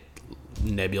bit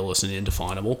nebulous and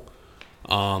indefinable.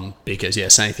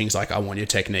 Because saying things like I want your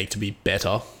technique to be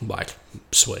better, like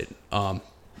sweet. What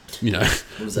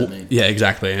does that mean? Yeah,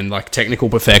 exactly. And like technical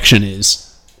perfection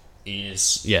is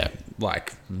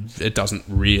like it doesn't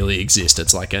really exist.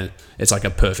 It's like a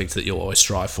perfect that you'll always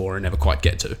strive for and never quite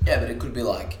get to. Yeah, but it could be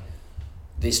like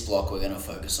this block we're going to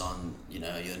focus on,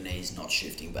 your knees not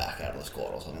shifting back out of the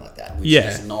squat or something like that. Which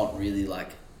is not really like,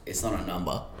 it's not a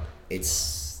number.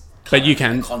 It's a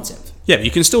concept. Yeah, but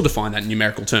you can still define that in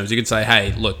numerical terms. You can say,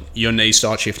 hey, look, your knees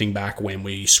start shifting back when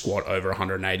we squat over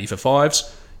 180 for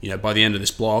fives. By the end of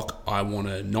this block, I want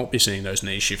to not be seeing those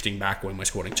knees shifting back when we're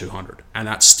squatting 200. And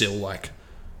that's still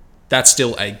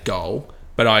a goal.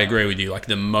 But I agree with you, like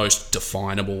the most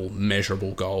definable,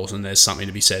 measurable goals, and there's something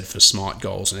to be said for SMART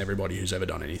goals, and everybody who's ever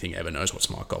done anything ever knows what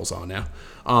SMART goals are now.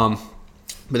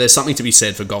 But there's something to be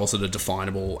said for goals that are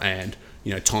definable and,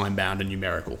 time-bound and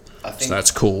numerical. I think so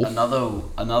that's cool.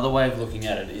 Another way of looking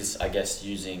at it is, I guess,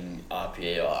 using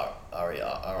RPE or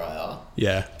RIR.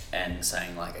 Yeah. And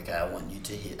saying like, okay, I want you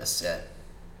to hit a set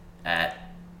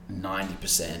at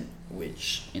 90%,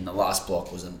 which in the last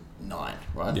block was a 9,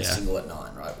 right? Yeah. The single at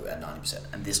 9, right? We were at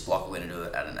 90%. And this block we're going to do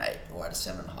it at an 8 or at a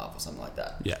 7.5 or something like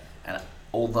that. Yeah. And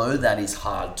although that is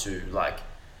hard to like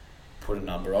put a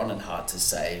number on and hard to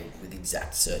say with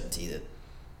exact certainty that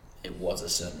it was a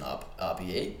certain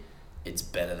RPE, it's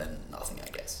better than nothing, I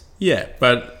guess. Yeah,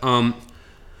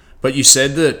 but you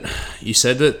said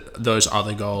that those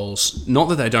other goals, not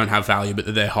that they don't have value, but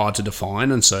that they're hard to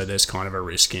define, and so there's kind of a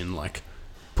risk in like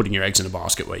putting your eggs in a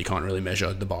basket where you can't really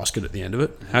measure the basket at the end of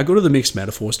it. How good are the mixed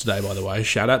metaphors today, by the way?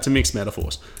 Shout out to mixed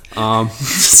metaphors.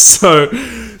 So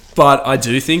But I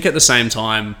do think at the same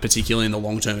time, particularly in the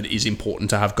long term, it is important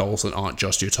to have goals that aren't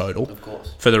just your total. Of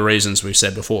course. For the reasons we've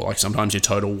said before, like sometimes your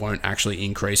total won't actually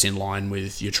increase in line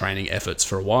with your training efforts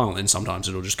for a while, and sometimes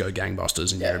it'll just go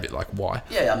gangbusters, and you're a bit like, why?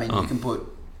 Yeah, I mean, you can put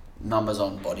numbers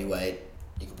on body weight.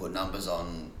 You can put numbers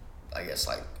on, I guess,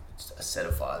 like a set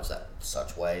of fives at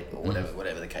such weight or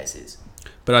whatever the case is.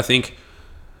 But I think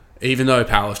even though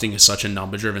powerlifting is such a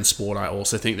number-driven sport, I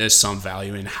also think there's some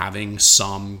value in having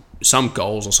some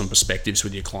goals or some perspectives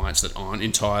with your clients that aren't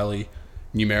entirely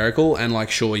numerical. And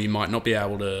like, sure, you might not be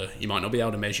able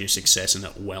to measure your success in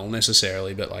it well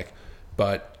necessarily,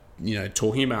 but you know,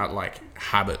 talking about like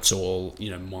habits or,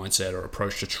 you know, mindset or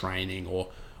approach to training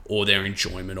or their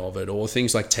enjoyment of it, or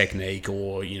things like technique,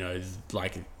 or, you know,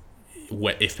 like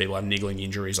if people have niggling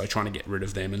injuries, like trying to get rid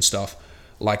of them and stuff.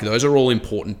 Like, those are all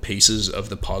important pieces of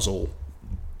the puzzle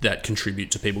that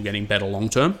contribute to people getting better long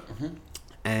term. Mm-hmm.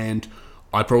 And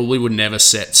I probably would never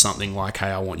set something like, hey,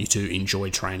 I want you to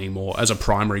enjoy training more as a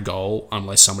primary goal,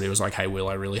 unless somebody was like, hey, Will,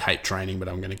 I really hate training, but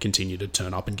I'm going to continue to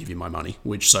turn up and give you my money,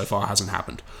 which so far hasn't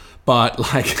happened. But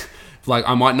like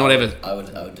I might not ever. I would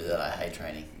do that. I hate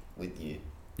training with you.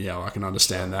 Yeah, I can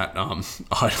understand that.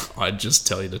 I'd just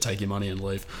tell you to take your money and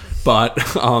leave. But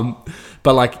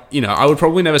like, you know, I would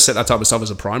probably never set that type of stuff as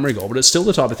a primary goal, but it's still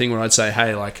the type of thing where I'd say,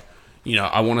 hey, like, you know,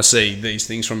 I want to see these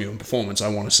things from you in performance. I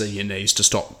want to see your knees to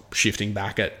stop shifting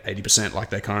back at 80% like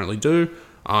they currently do.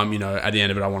 You know, at the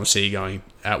end of it, I want to see you going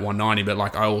at 190, but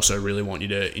like, I also really want you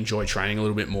to enjoy training a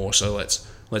little bit more. So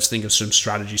let's think of some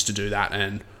strategies to do that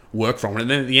and work from it. And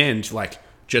then at the end, like,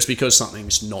 just because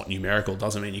something's not numerical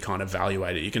doesn't mean you can't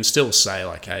evaluate it. You can still say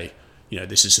like, hey, you know,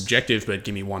 this is subjective, but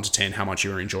give me 1 to 10 how much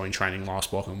you were enjoying training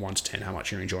last block, and 1 to 10 how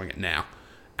much you're enjoying it now.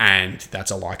 And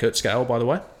that's a Likert scale, by the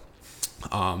way.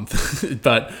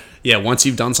 But yeah, once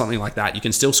you've done something like that, you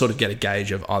can still sort of get a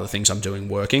gauge of other things I'm doing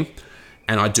working.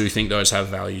 And I do think those have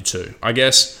value too. I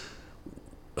guess,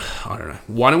 I don't know.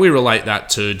 Why don't we relate that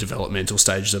to developmental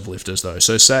stages of lifters though?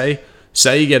 So say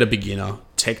you get a beginner,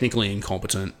 technically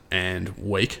incompetent and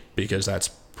weak, because that's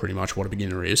pretty much what a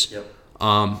beginner is. Yep.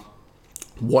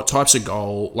 What types of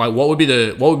goal, like what would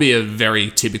be a very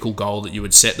typical goal that you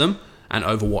would set them, and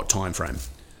over what time frame?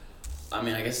 I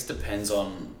mean, I guess it depends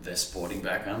on their sporting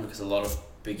background, because a lot of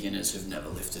beginners who've never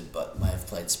lifted but may have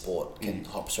played sport can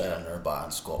hop straight under a bar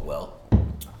and squat well.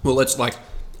 Well,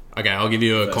 I'll give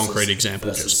you a concrete example.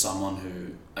 Versus someone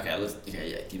who, give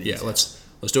me an example.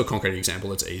 Let's do a concrete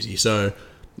example. It's easy. So,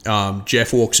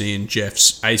 Jeff walks in.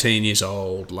 Jeff's 18 years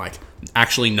old. Like,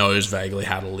 actually knows vaguely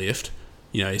how to lift.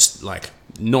 You know, he's like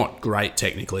not great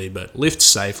technically, but lifts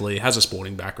safely. Has a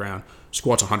sporting background.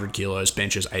 Squats 100 kilos,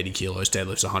 benches 80 kilos,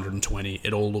 deadlifts 120.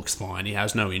 It all looks fine. He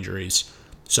has no injuries.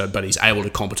 So, but he's able to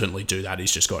competently do that.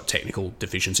 He's just got technical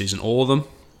deficiencies in all of them.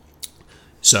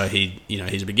 So he's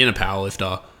a beginner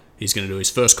powerlifter. He's going to do his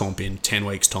first comp in 10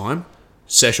 weeks' time.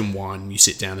 Session 1, you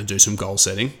sit down and do some goal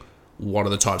setting. What are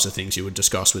the types of things you would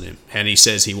discuss with him? And he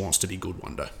says he wants to be good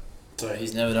one day. So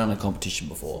he's never done a competition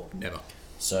before? Never.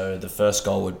 So the first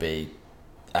goal would be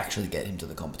actually get him to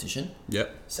the competition.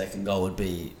 Yep. Second goal would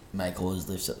be make all his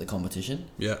lifts at the competition.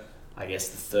 Yep. I guess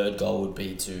the third goal would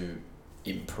be to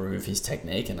improve his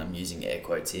technique, and I'm using air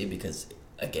quotes here because,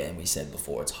 again, we said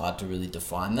before, it's hard to really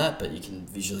define that, but you can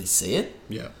visually see it.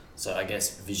 Yeah. So I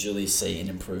guess visually see an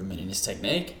improvement in his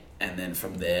technique, and then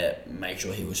from there, make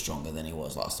sure he was stronger than he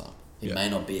was last time. It may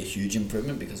not be a huge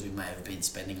improvement because we may have been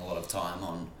spending a lot of time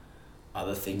on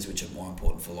other things which are more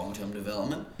important for long-term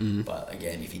development. Mm-hmm. But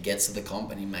again, if he gets to the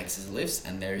comp and he makes his lifts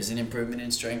and there is an improvement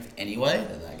in strength anyway,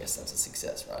 then I guess that's a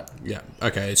success, right? Yeah.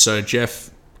 Okay, so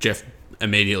Jeff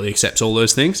immediately accepts all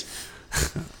those things.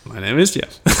 My name is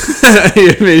Jeff.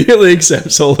 He immediately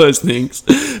accepts all those things.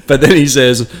 But then he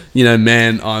says, you know,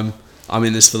 man, I'm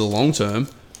in this for the long term.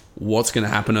 What's going to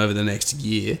happen over the next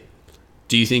year?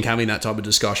 Do you think having that type of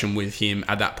discussion with him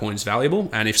at that point is valuable?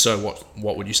 And if so,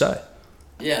 what would you say?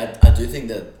 Yeah, I do think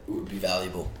that would be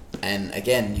valuable. And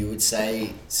again, you would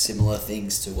say similar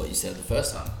things to what you said the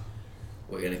first time.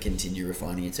 We're going to continue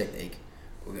refining your technique.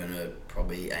 We're going to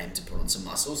probably aim to put on some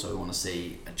muscle, so we want to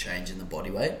see a change in the body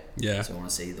weight. Yeah. So we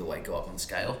want to see the weight go up on the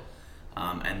scale.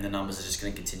 And the numbers are just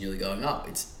going to continually going up.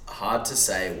 It's hard to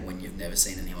say when you've never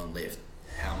seen anyone lift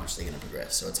how much they're going to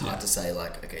progress. So it's hard to say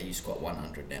like, okay, you squat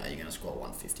 100 now, you're going to squat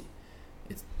 150.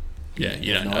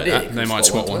 You don't know that. They might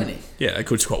squat 120. Yeah, they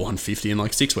could squat 150 in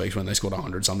like 6 weeks when they squat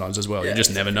 100 sometimes as well. You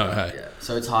just never know, hey? Yeah.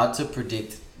 So it's hard to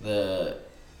predict the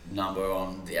number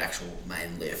on the actual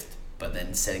main lift, but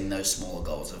then setting those smaller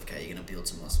goals of, okay, you're going to build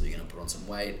some muscle, you're going to put on some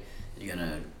weight, you're going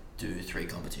to do 3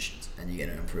 competitions, and you're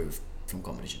going to improve from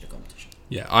competition to competition.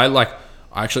 Yeah,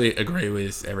 I actually agree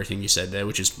with everything you said there,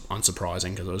 which is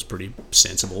unsurprising because it was pretty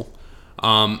sensible.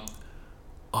 What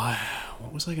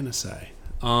was I going to say?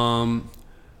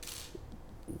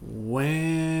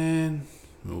 We're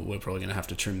probably going to have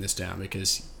to trim this down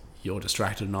because you're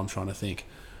distracted and I'm trying to think.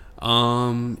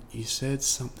 You said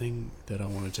something that I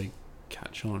wanted to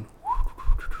catch on.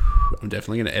 I'm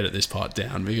definitely going to edit this part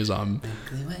down because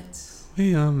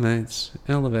we are mates.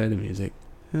 Elevator music.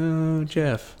 Oh,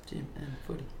 Jeff. Jim and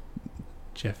Footy.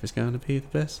 Jeff is going to be the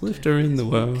best lifter in the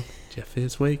world. Jeff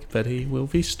is weak, but he will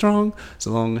be strong.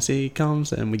 So long as he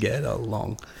comes and we get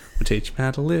along. We'll teach him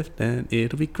how to lift and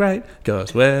it'll be great.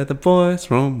 Because we're the boys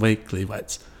from Weekly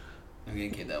Weights. I'm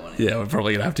going to keep that one in. Yeah, we're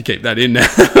probably going to have to keep that in now.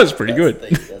 That's pretty good.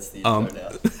 That's the intro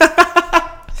now.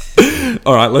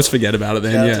 All right, let's forget about it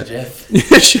then. Shout out to Jeff.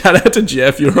 Yeah, shout out to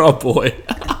Jeff. You're our boy.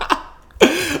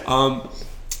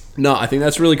 No, I think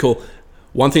that's really cool.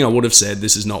 One thing I would have said,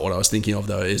 this is not what I was thinking of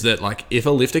though, is that like if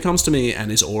a lifter comes to me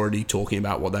and is already talking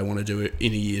about what they want to do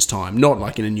in a year's time, not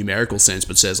like in a numerical sense,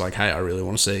 but says like, hey, I really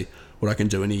want to see what I can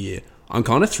do in a year, I'm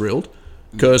kind of thrilled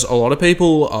because a lot of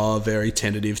people are very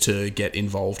tentative to get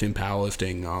involved in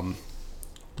powerlifting,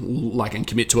 like and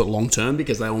commit to it long term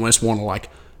because they almost want to like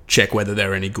check whether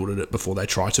they're any good at it before they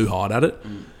try too hard at it.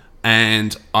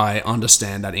 And I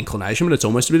understand that inclination, but it's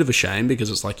almost a bit of a shame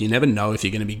because it's like you never know if you're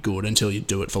going to be good until you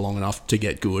do it for long enough to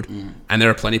get good. And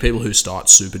there are plenty of people who start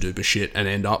super duper shit and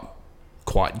end up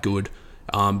quite good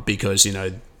because, you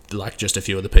know, like just a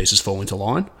few of the pieces fall into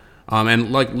line.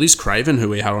 And like Liz Craven, who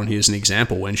we had on here as an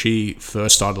example, when she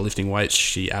first started lifting weights,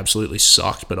 she absolutely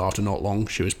sucked, but after not long,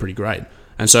 she was pretty great.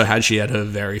 And so had she had her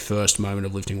very first moment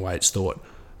of lifting weights thought,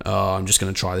 I'm just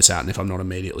going to try this out, and if I'm not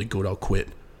immediately good, I'll quit,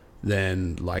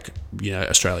 then like, you know,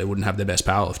 Australia wouldn't have their best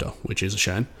powerlifter, which is a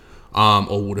shame,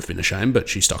 or would have been a shame, but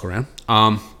she stuck around.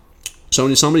 So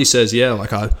when somebody says, yeah,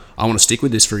 like I want to stick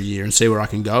with this for a year and see where I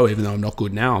can go, even though I'm not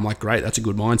good now, I'm like, great, that's a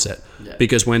good mindset. Yeah.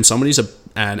 Because when somebody's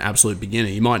an absolute beginner,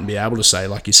 you mightn't be able to say,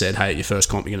 like you said, hey, at your first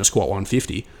comp, you're going to squat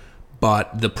 150.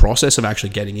 But the process of actually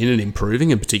getting in and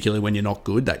improving, and particularly when you're not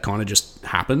good, that kind of just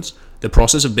happens. The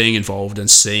process of being involved and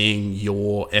seeing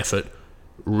your effort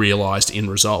realized in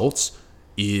results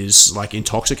is like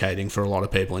intoxicating for a lot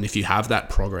of people. And if you have that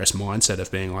progress mindset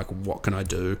of being like, what can I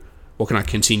do? What can I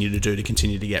continue to do to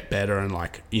continue to get better? And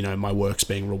like, you know, my work's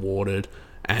being rewarded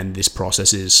and this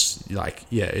process is like,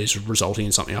 yeah, is resulting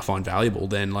in something I find valuable,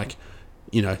 then like,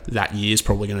 you know, that year is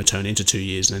probably going to turn into 2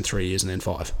 years and then 3 years and then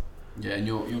 5. Yeah, and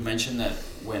you'll mention that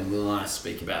when Will and I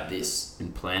speak about this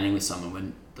in planning with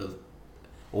someone,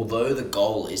 although the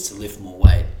goal is to lift more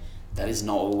weight, that is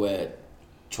not what we're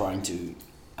trying to,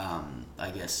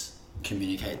 I guess,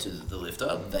 communicate to the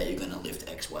lifter that you're going to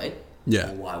lift X weight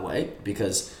or Y weight,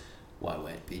 because Y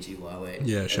weight, BGY weight.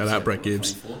 Yeah, shout out Brett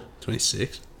Gibbs.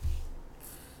 26.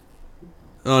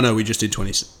 Oh no, we just did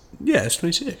 20. Yeah, it's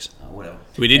 26. Whatever.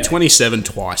 We did 27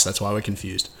 twice. That's why we're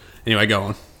confused. Anyway, go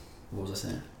on. What was I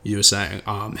saying? You were saying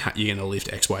you're going to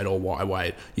lift X weight or Y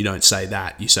weight. You don't say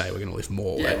that. You say we're going to lift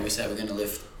more weight. Yeah, we say we're going to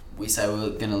lift. We say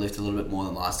we're going to lift a little bit more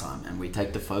than last time, and we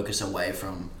take the focus away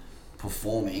from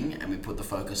performing and we put the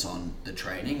focus on the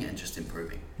training and just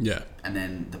improving. Yeah. And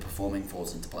then the performing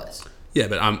falls into place. Yeah,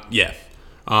 but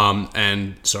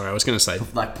and sorry, I was going to say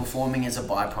like performing is a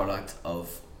byproduct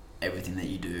of everything that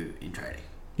you do in training.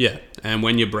 Yeah, and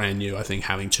when you're brand new, I think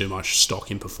having too much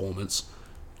stock in performance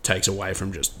takes away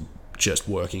from just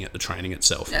working at the training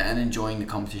itself. Yeah, and enjoying the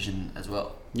competition as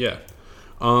well. Yeah.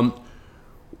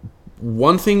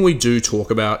 One thing we do talk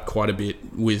about quite a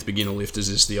bit with beginner lifters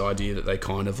is the idea that they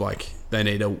kind of like, they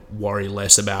need to worry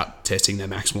less about testing their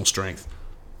maximal strength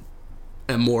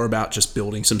and more about just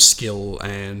building some skill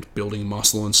and building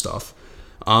muscle and stuff.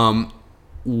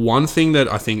 One thing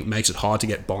that I think makes it hard to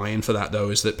get buy-in for that though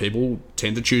is that people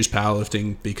tend to choose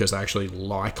powerlifting because they actually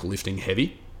like lifting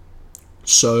heavy.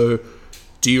 So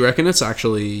do you reckon it's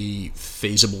actually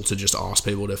feasible to just ask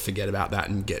people to forget about that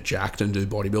and get jacked and do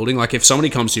bodybuilding? Like if somebody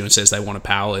comes to you and says they want to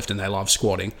powerlift and they love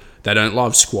squatting, they don't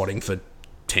love squatting for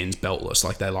 10s beltless.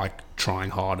 Like they like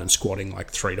trying hard and squatting like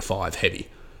 3 to 5 heavy.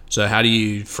 So how do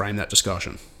you frame that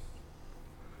discussion?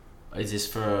 Is this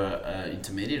for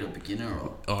intermediate or beginner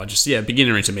or?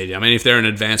 Beginner, intermediate. I mean, if they're an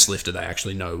advanced lifter, they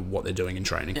actually know what they're doing in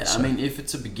training. Yeah, so. I mean, if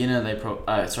it's a beginner, if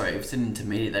it's an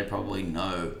intermediate, they probably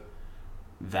know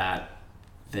that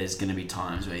there's going to be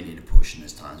times where you need to push and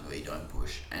there's times where you don't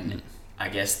push. And I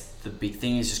guess the big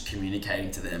thing is just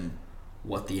communicating to them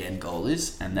what the end goal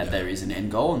is and that there is an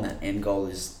end goal, and that end goal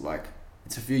is like,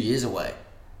 it's a few years away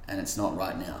and it's not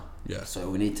right now. Yeah. So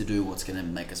we need to do what's going to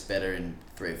make us better in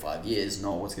 3 or 5 years,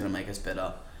 not what's going to make us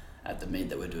better at the meet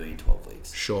that we're doing in 12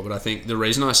 weeks. Sure, but I think the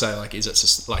reason I say like, is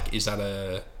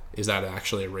that is that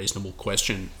actually a reasonable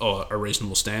question or a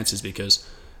reasonable stance? Is because,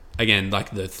 again,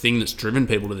 like the thing that's driven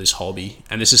people to this hobby,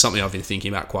 and this is something I've been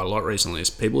thinking about quite a lot recently, is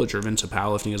people are driven to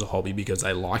powerlifting as a hobby because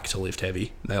they like to lift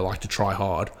heavy. They like to try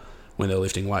hard when they're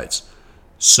lifting weights.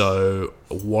 So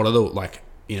what are the, like,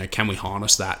 you know, can we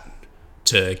harness that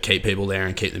to keep people there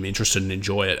and keep them interested and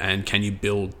enjoy it? And can you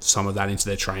build some of that into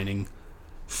their training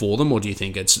for them? Or do you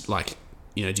think it's like,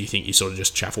 you know, do you think you sort of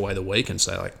just chaff away the week and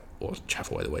say like, or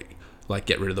chaff away the week, like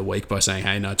get rid of the week by saying,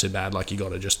 hey, no, too bad, like you got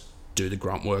to just do the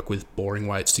grunt work with boring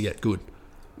weights to get good?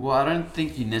 Well, I don't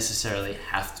think you necessarily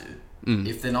have to.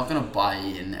 If they're not going to buy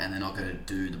in and they're not going to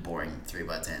do the boring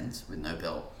 3x10s with no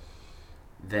belt,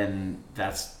 then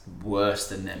that's worse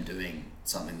than them doing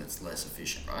something that's less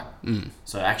efficient, right?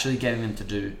 So actually getting them to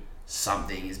do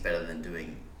something is better than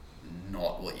doing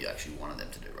not what you actually wanted them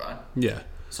to do, right? Yeah.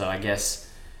 So I guess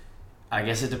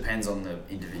it depends on the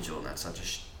individual, and that's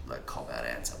such a cop-out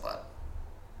answer. But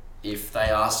if they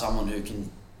are someone who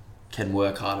can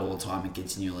work hard all the time and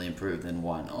continually improve, then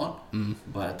why not?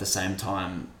 But at the same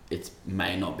time, it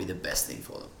may not be the best thing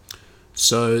for them.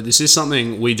 So this is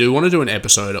something we do want to do an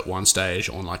episode at one stage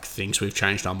on, like things we've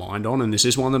changed our mind on, and this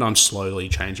is one that I'm slowly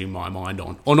changing my mind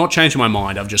on, or not changing my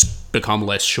mind. I've just become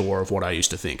less sure of what I used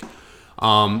to think.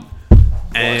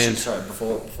 Actually, sorry,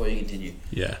 before you continue,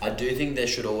 yeah, I do think there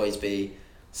should always be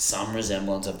some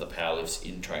resemblance of the powerlifts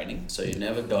in training. So you're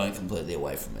never going completely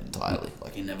away from it entirely.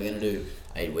 Like you're never going to do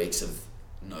 8 weeks of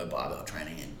no barbell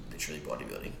training and literally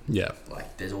bodybuilding. Yeah.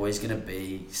 Like there's always going to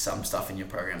be some stuff in your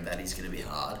program that is going to be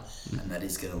hard and that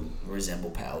is going to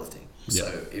resemble powerlifting. Yeah.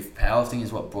 So if powerlifting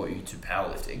is what brought you to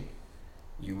powerlifting,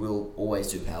 you will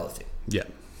always do powerlifting. Yeah.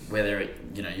 Whether it,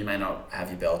 you may not have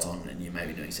your belt on and you may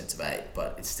be doing sets of 8,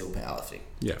 but it's still powerlifting.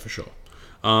 Yeah, for sure.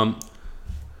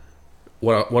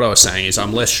 What I was saying is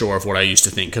I'm less sure of what I used to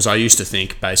think, because I used to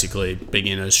think basically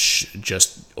beginners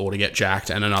just ought to get jacked.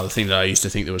 And another thing that I used to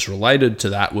think that was related to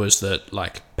that was that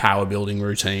like power building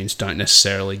routines don't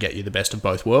necessarily get you the best of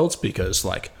both worlds, because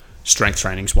like strength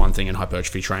training is one thing and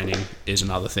hypertrophy training is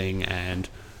another thing. And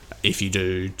if you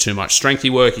do too much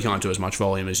strengthy work, you can't do as much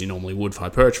volume as you normally would for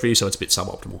hypertrophy, so it's a bit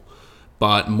suboptimal.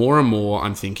 But more and more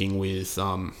I'm thinking with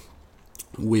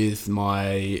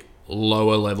my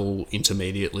lower level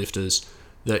intermediate lifters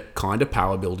that kind of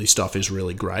power buildy stuff is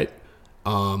really great,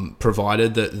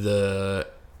 provided that the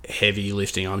heavy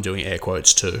lifting, I'm doing air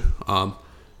quotes too,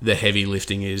 the heavy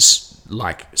lifting is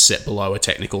like set below a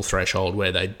technical threshold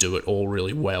where they do it all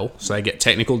really well. So they get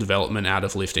technical development out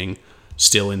of lifting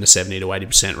still in the 70 to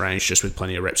 80% range, just with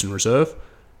plenty of reps in reserve,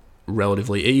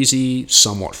 relatively easy,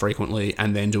 somewhat frequently,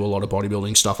 and then do a lot of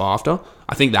bodybuilding stuff after.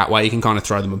 I think that way you can kind of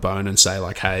throw them a bone and say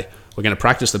like, hey, we're going to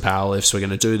practice the power lifts, we're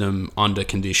going to do them under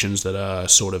conditions that are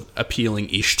sort of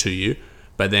appealing-ish to you,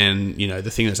 but then,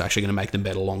 the thing that's actually going to make them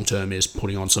better long-term is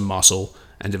putting on some muscle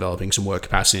and developing some work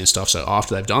capacity and stuff. So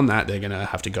after they've done that, they're going to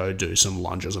have to go do some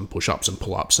lunges and push-ups and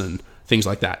pull-ups and things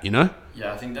like that, Yeah,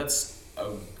 I think that's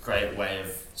a great way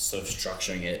of sort of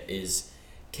structuring it, is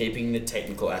keeping the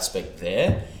technical aspect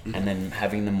there and then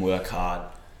having them work hard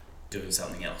doing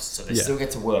something else. So they still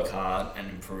get to work hard and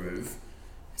improve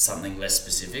something less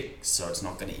specific, so it's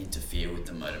not going to interfere with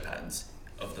the motor patterns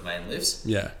of the main lifts.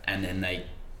 Yeah. And then they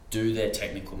do their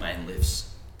technical main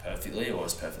lifts perfectly, or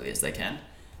as perfectly as they can,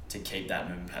 to keep that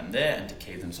movement pattern there and to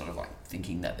keep them sort of like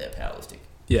thinking that they're powerlifting.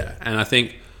 Yeah, and I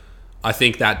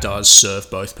think that does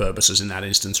serve both purposes in that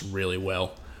instance really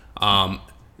well.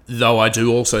 Though I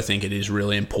do also think it is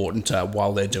really important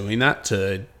while they're doing that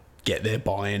to get their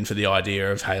buy-in for the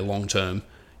idea of, hey, long-term,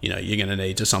 you're going to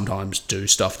need to sometimes do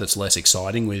stuff that's less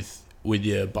exciting with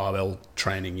your barbell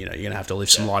training. You're going to have to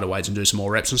lift some lighter weights and do some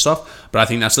more reps and stuff. But I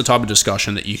think that's the type of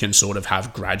discussion that you can sort of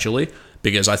have gradually,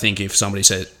 because I think if somebody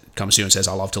comes to you and says,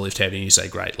 I love to lift heavy, and you say,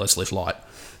 great, let's lift light,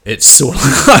 it's sort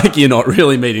of like you're not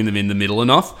really meeting them in the middle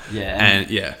enough. Yeah. And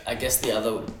yeah. I guess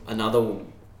another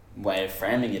way of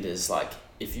framing it is like,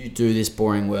 if you do this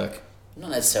boring work,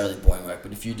 not necessarily boring work,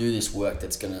 but if you do this work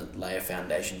that's going to lay a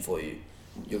foundation for you,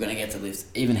 you're going to get to lift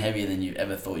even heavier than you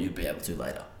ever thought you'd be able to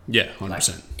later. Yeah, 100%.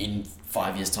 Like in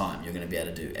 5 years' time, you're going to be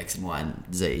able to do X and Y and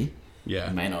Z. Yeah.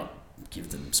 You may not give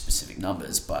them specific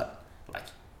numbers, but like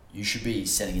you should be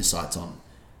setting your sights on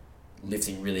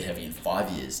lifting really heavy in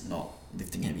 5 years, not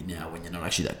lifting heavy now when you're not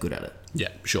actually that good at it. Yeah,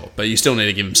 sure. But you still need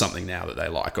to give them something now that they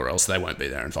like, or else they won't be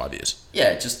there in 5 years.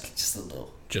 Yeah, just a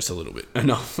little. Just a little bit.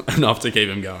 Enough to keep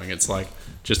them going. It's like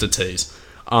just a tease.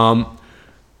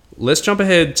 Let's jump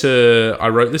ahead to... I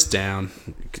wrote this down.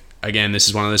 Again, this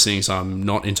is one of those things I'm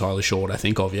not entirely sure what I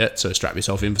think of yet, so strap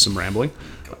yourself in for some rambling.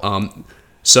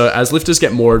 So as lifters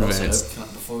get more advanced...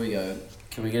 Also, before we go,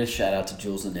 can we get a shout out to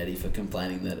Jules and Eddie for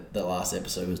complaining that the last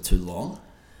episode was too long?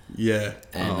 Yeah.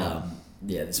 And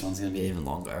this one's going to be even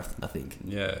longer, I think.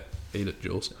 Yeah. Eat it,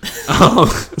 Jules.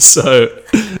 So,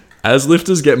 as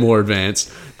lifters get more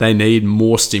advanced, they need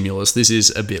more stimulus. This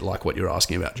is a bit like what you're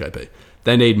asking about, JP.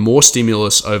 They need more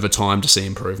stimulus over time to see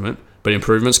improvement, but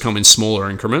improvements come in smaller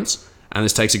increments, and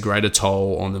this takes a greater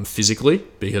toll on them physically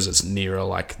because it's nearer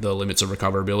like the limits of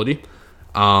recoverability,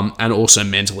 and also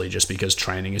mentally just because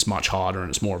training is much harder and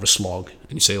it's more of a slog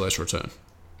and you see less return.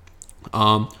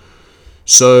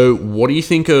 So what do you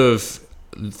think of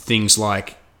things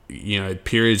like,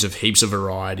 periods of heaps of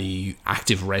variety,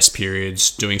 active rest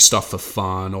periods, doing stuff for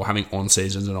fun, or having on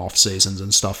seasons and off seasons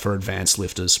and stuff for advanced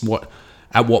lifters?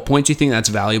 At what point do you think that's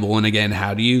valuable? And again,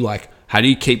 how do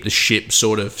you keep the ship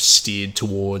sort of steered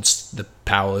towards the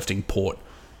powerlifting port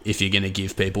if you're going to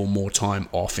give people more time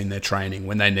off in their training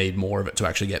when they need more of it to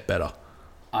actually get better?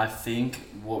 I think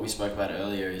what we spoke about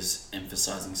earlier is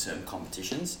emphasizing certain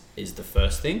competitions is the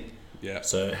first thing. Yeah.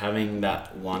 So having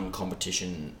that one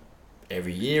competition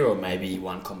every year, or maybe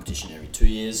one competition every 2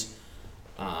 years,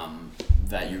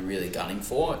 that you're really gunning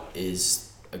for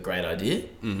is a great idea.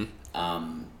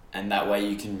 Mm-hmm. And that way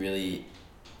you can really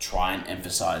try and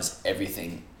emphasize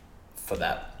everything for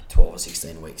that 12 or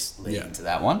 16 weeks leading to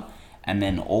that one. And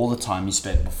then all the time you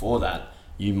spent before that,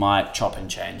 you might chop and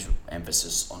change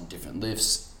emphasis on different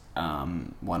lifts,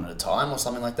 one at a time or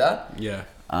something like that. Yeah.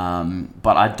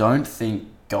 But I don't think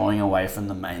going away from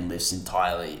the main lifts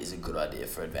entirely is a good idea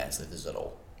for advanced lifters at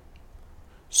all.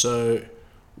 So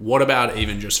what about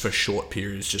even just for short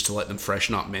periods, just to let them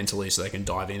freshen up mentally so they can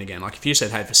dive in again? Like if you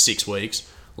said, hey, for 6 weeks,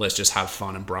 let's just have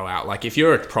fun and bro out. Like if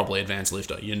you're a properly advanced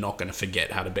lifter, you're not going to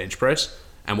forget how to bench press.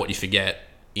 And what you forget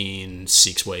in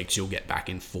 6 weeks, you'll get back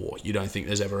in 4. You don't think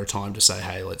there's ever a time to say,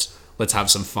 hey, let's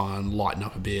have some fun, lighten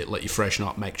up a bit, let you freshen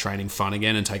up, make training fun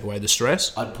again and take away the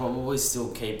stress? I'd probably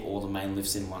still keep all the main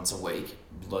lifts in once a week,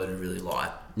 loaded really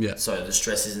light. Yeah. So the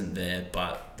stress isn't there,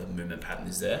 but the movement pattern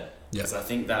is there. Yeah. Because I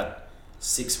think that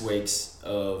 6 weeks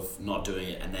of not doing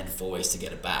it and then 4 weeks to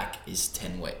get it back is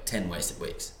 10 wasted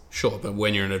weeks. Sure, but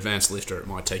when you're an advanced lifter, it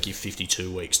might take you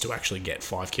 52 weeks to actually get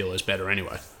 5 kilos better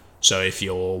anyway. So if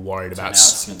you're worried about... now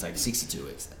it's going to take 62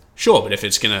 weeks then. Sure, but if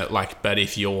it's going to, but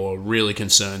if you're really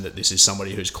concerned that this is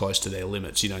somebody who's close to their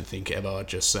limits, you don't think ever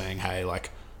just saying, hey,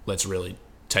 let's really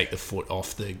take the foot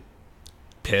off the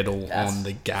pedal on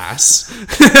the gas.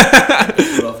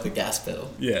 Foot off the gas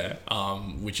pedal. Yeah,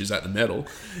 which is at the metal.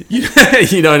 You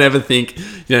don't ever think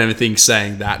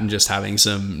saying that and just having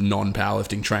some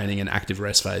non-powerlifting training and active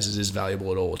rest phases is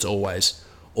valuable at all. It's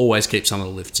always keep some of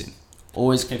the lifts in.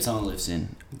 Always keep some of the lifts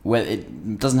in. Where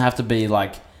it doesn't have to be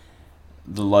like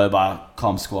the low bar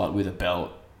comp squat with a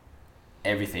belt,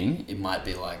 everything. It might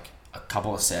be like a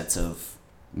couple of sets of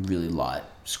really light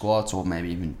squats, or maybe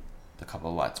even a couple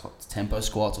of light squats, tempo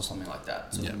squats or something like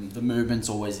that. So the movement's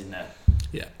always in there.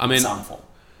 Yeah, I mean, some form.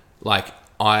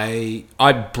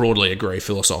 I broadly agree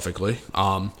philosophically.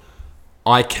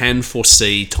 I can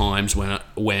foresee times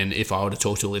when if I were to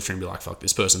talk to a lifter and be like, fuck,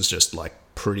 this person's just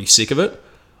pretty sick of it,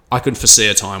 I could foresee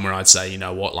a time where I'd say, you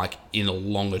know what, in the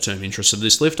longer term interest of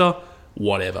this lifter,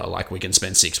 whatever, we can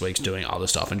spend 6 weeks doing other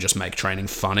stuff and just make training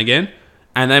fun again.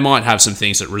 And they might have some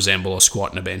things that resemble a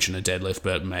squat and a bench and a deadlift,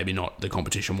 but maybe not the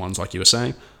competition ones like you were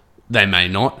saying. They may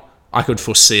not. I could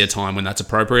foresee a time when that's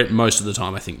appropriate. Most of the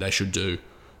time, I think they should do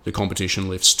the competition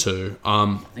lifts too.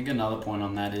 I think another point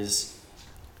on that is,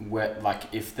 where,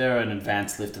 if they're an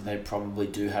advanced lifter, they probably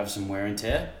do have some wear and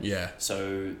tear. Yeah.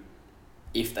 So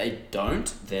if they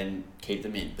don't, then keep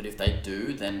them in. But if they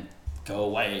do, then go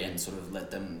away and sort of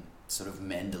let them sort of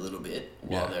mend a little bit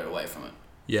while they're away from it.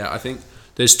 Yeah, I think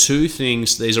there's two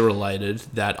things, these are related,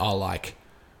 that are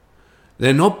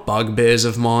they're not bugbears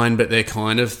of mine, but they're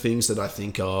kind of things that I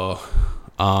think are...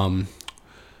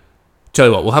 Tell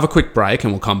you what, we'll have a quick break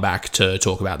and we'll come back to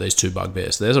talk about these two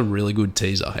bugbears. There's a really good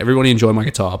teaser. Everybody enjoy my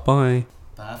guitar. Bye.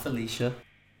 Bye, Felicia.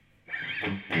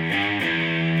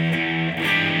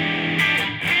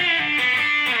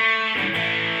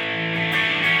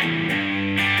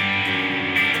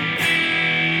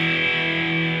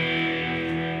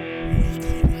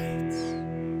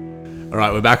 All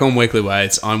right, we're back on Weekly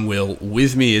Weights. I'm Will.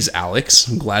 With me is Alex.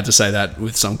 I'm glad to say that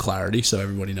with some clarity so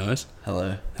everybody knows.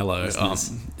 Hello. Hello.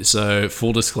 So,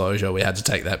 full disclosure, we had to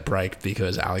take that break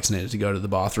because Alex needed to go to the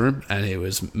bathroom and he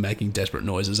was making desperate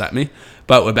noises at me.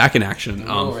 But we're back in action.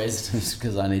 No reasons,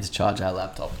 because I need to charge our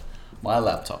laptop. My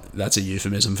laptop. That's a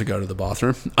euphemism for go to the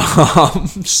bathroom.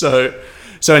 So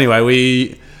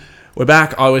anyway, we're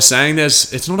back. I was saying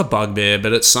it's not a bugbear,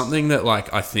 but it's something that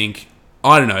I think...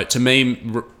 I don't know, to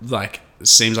me,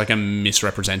 seems like a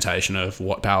misrepresentation of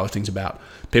what powerlifting's about.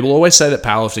 People always say that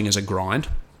powerlifting is a grind,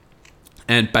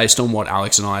 And based on what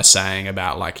Alex and I are saying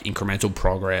about like incremental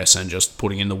progress and just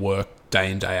putting in the work day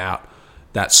in, day out,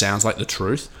 that sounds like the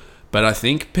truth. But I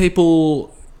think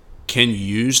people can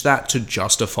use that to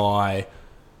justify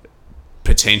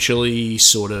potentially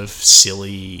sort of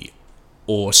silly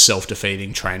or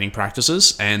self-defeating training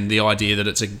practices, and the idea that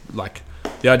it's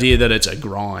a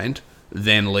grind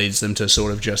then leads them to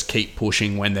sort of just keep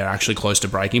pushing when they're actually close to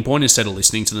breaking point, instead of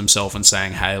listening to themselves and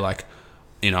saying, hey, like,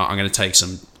 you know, I'm going to take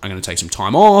some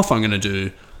time off. I'm going to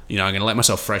do, you know, I'm going to let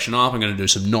myself freshen up. I'm going to do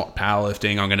some not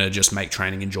powerlifting. I'm going to just make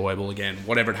training enjoyable again,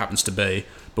 whatever it happens to be,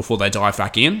 before they dive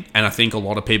back in. And I think a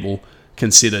lot of people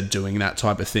consider doing that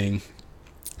type of thing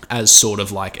as sort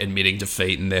of like admitting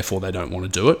defeat, and therefore they don't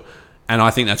want to do it. And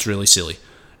I think that's really silly.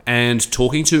 And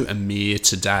talking to Amir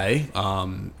today,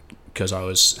 because I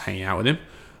was hanging out with him,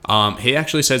 he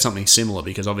actually said something similar,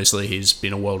 because obviously he's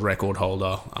been a world record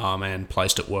holder and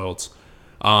placed at Worlds.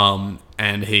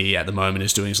 And he, at the moment,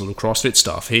 is doing his little CrossFit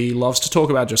stuff. He loves to talk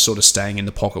about just sort of staying in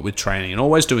the pocket with training and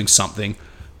always doing something,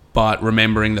 but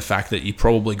remembering the fact that you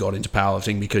probably got into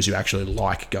powerlifting because you actually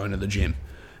like going to the gym.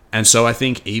 And so I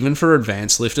think even for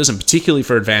advanced lifters, and particularly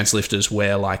for advanced lifters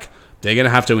where like they're going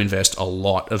to have to invest a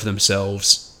lot of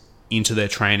themselves into their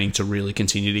training to really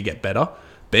continue to get better,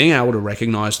 being able to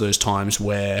recognize those times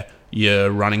where you're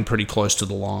running pretty close to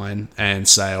the line and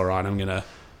say, all right, I'm going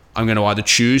to either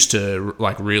choose to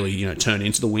like really, you know, turn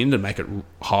into the wind and make it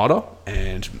harder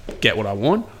and get what I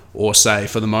want, or say,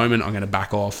 for the moment, I'm going to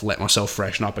back off, let myself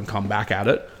freshen up and come back at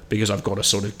it, because I've got to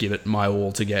sort of give it my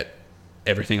all to get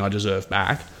everything I deserve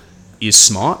back, is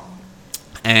smart.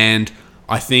 And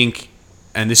I think,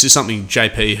 and this is something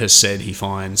JP has said he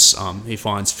finds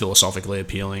philosophically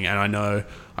appealing, and I know,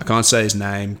 I can't say his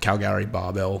name, Calgary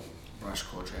Barbell. Rush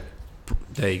Kortrek.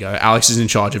 There you go. Alex is in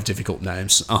charge of difficult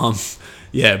names.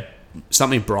 Yeah,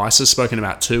 something Bryce has spoken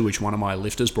about too, which one of my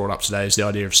lifters brought up today, is the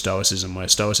idea of stoicism, where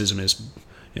stoicism is,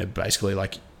 you know, basically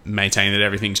like maintaining that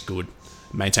everything's good,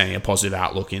 maintaining a positive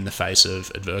outlook in the face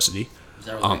of adversity. Is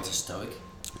that related to stoic?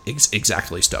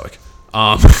 Exactly, stoic.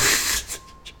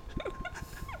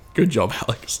 Good job,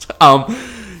 Alex.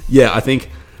 Yeah, I think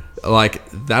like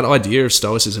that idea of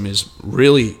stoicism is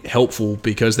really helpful,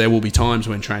 because there will be times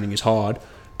when training is hard,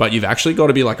 but you've actually got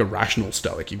to be like a rational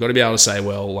stoic. You've got to be able to say,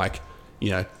 well, like, you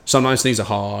know, sometimes things are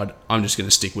hard. I'm just going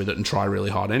to stick with it and try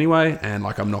really hard anyway. And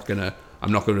like, I'm not going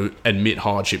to admit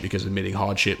hardship, because admitting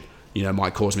hardship, you know,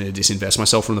 might cause me to disinvest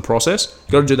myself from the process.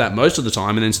 You've got to do that most of the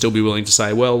time, and then still be willing to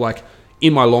say, well, like,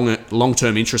 in my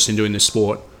long-term interest in doing this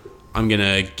sport, I'm going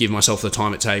to give myself the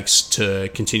time it takes to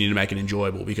continue to make it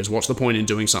enjoyable, because what's the point in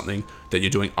doing something that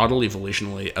you're doing utterly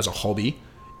volitionally as a hobby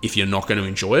if you're not going to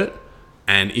enjoy it?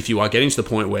 And if you are getting to the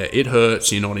point where it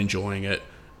hurts, you're not enjoying it,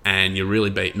 and you're really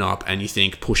beaten up, and you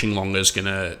think pushing longer is going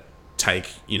to take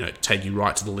you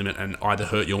right to the limit and either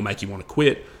hurt you or make you want to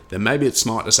quit, then maybe it's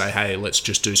smart to say, hey, let's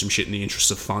just do some shit in the interest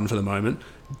of fun for the moment,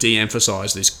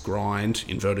 de-emphasize this grind,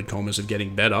 inverted commas, of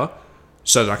getting better,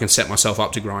 so that I can set myself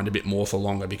up to grind a bit more for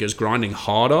longer, because grinding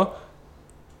harder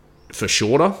for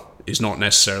shorter is not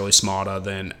necessarily smarter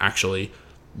than actually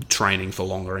training for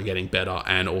longer and getting better,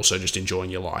 and also just enjoying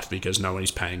your life, because no one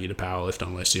is paying you to powerlift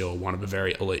unless you're one of a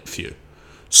very elite few.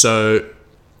 So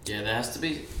yeah, there has to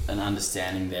be an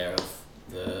understanding there of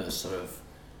the sort of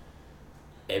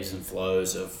ebbs and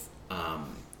flows of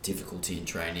difficulty in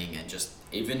training, and just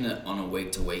even on a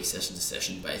week-to-week,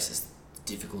 session-to-session basis,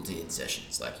 difficulty in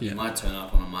sessions. Like, you might turn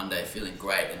up on a Monday feeling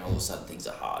great, and all of a sudden things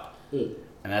are hard.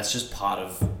 And that's just part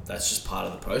of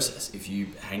the process. If you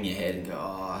hang your head and go,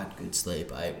 oh, I had good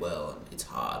sleep, I ate well, and it's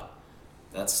hard,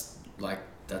 that's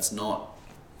not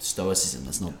stoicism.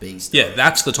 That's not being stoic. Yeah,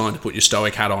 that's the time to put your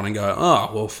stoic hat on and go,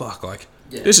 oh, well, fuck, like,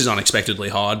 this is unexpectedly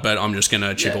hard, but I'm just going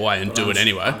to chip away and do it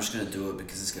anyway. I'm just going to do it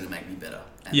because it's going to make me better.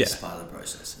 And it's part of the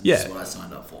process. And this is what I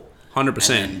signed up for.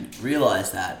 100%. And realise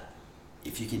that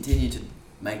if you continue to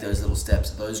make those little steps,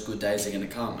 those good days are going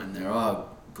to come, and there are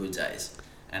good days.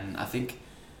 And I think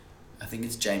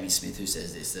it's Jamie Smith who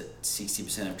says this, that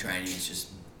 60% of training is just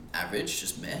average,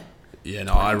 just meh. Yeah,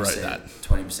 no, I wrote that.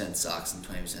 20% sucks and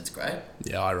 20% is great.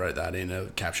 Yeah, I wrote that in a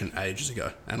caption ages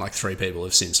ago, and like 3 people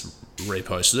have since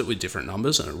reposted it with different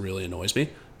numbers, and it really annoys me,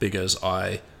 because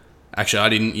I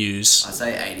didn't use...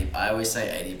 I always say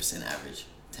 80% average,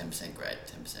 10% great,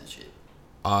 10% shit.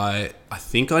 I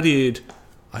think I did...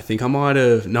 I think I might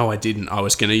have... No, I didn't. I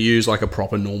was going to use like a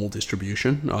proper normal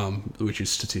distribution, which is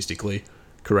statistically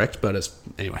correct, but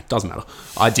anyway, doesn't matter.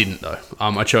 I didn't though.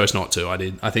 I chose not to. I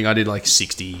think I did like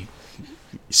 60,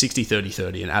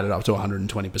 30, and added up to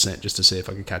 120% just to see if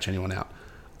I could catch anyone out.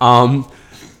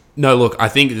 No, look, I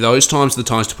think those times are the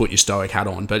times to put your stoic hat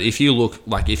on. But if you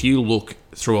look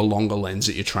through a longer lens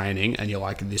at your training and you're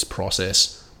like, this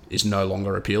process is no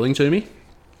longer appealing to me,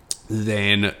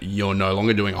 then you're no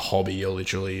longer doing a hobby. You're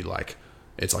literally like,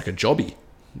 it's like a jobby.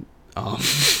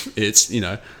 It's,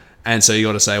 and so you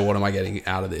got to say, what am I getting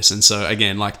out of this? And so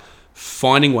again, like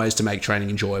finding ways to make training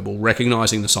enjoyable,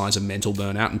 recognizing the signs of mental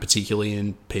burnout, and particularly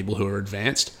in people who are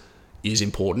advanced, is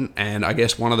important. And I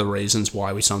guess one of the reasons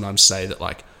why we sometimes say that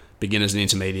like beginners and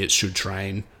intermediates should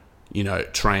train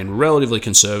relatively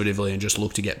conservatively and just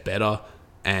look to get better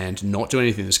and not do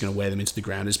anything that's going to wear them into the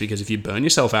ground is because if you burn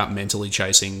yourself out mentally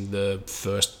chasing the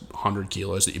first 100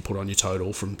 kilos that you put on your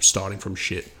total from starting from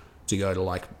shit to go to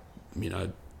like,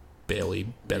 barely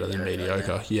better than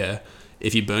mediocre. Yeah.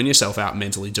 If you burn yourself out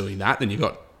mentally doing that, then you've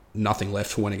got nothing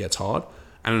left for when it gets hard.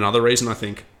 And another reason I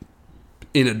think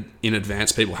in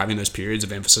advance people having those periods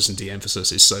of emphasis and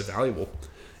de-emphasis is so valuable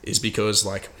is because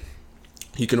like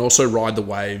you can also ride the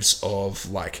waves of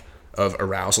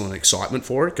arousal and excitement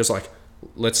for it. Because like,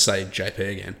 let's say JP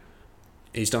again,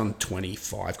 he's done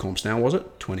 25 comps now, was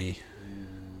it? 26?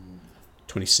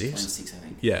 26, I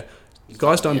think. Yeah.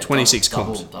 Guy's done 26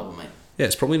 comps. Double, mate. Yeah,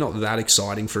 it's probably not that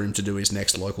exciting for him to do his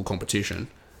next local competition,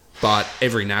 but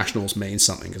every nationals means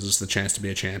something because it's the chance to be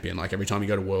a champion. Like every time you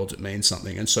go to Worlds, it means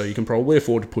something. And so you can probably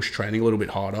afford to push training a little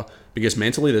bit harder because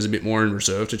mentally there's a bit more in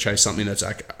reserve to chase something that's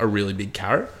like a really big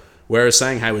carrot. Whereas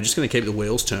saying, hey, we're just going to keep the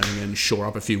wheels turning and shore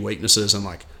up a few weaknesses and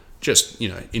like just,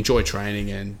 enjoy training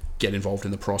and get involved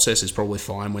in the process is probably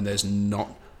fine when there's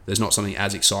not something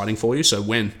as exciting for you. So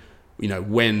when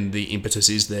the impetus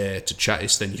is there to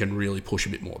chase, then you can really push a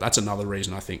bit more. That's another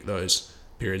reason I think those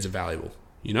periods are valuable,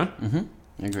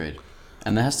 Mm-hmm. Agreed.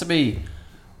 And there has to be,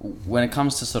 when it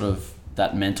comes to sort of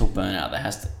that mental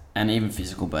burnout, and even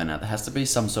physical burnout, there has to be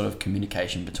some sort of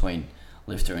communication between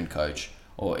lifter and coach.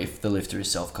 Or if the lifter is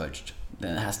self-coached,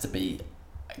 then there has to be,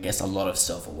 I guess, a lot of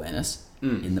self-awareness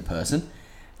in the person.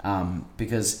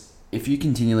 Because if you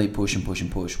continually push and push and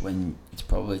push when it's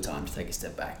probably time to take a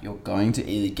step back, you're going to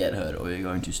either get hurt or you're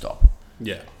going to stop.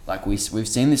 Yeah. Like we've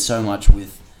seen this so much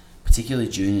with particularly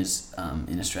juniors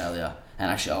in Australia. And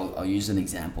actually, I'll use an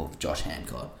example of Josh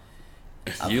Hancock.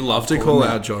 You love to call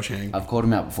out Josh Hancock. I've called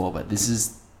him out before, but this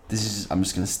is I'm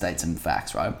just going to state some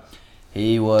facts, right?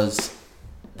 He was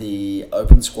the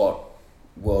open squat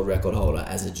world record holder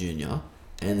as a junior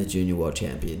and the junior world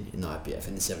champion in the IPF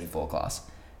in the 74 class.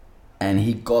 And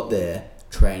he got there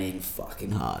training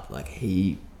fucking hard. Like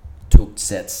he took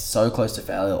sets so close to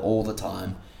failure all the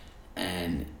time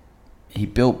and he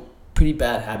built pretty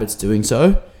bad habits doing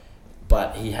so.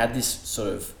 But he had this sort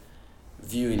of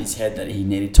view in his head that he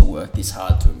needed to work this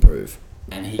hard to improve.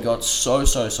 And he got so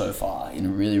far in a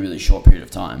really, really short period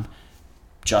of time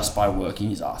just by working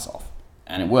his ass off.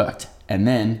 And it worked. And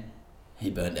then he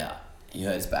burned out. He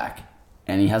hurt his back.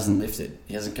 And he hasn't lifted.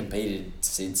 He hasn't competed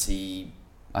since he,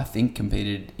 I think,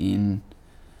 competed in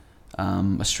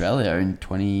Australia in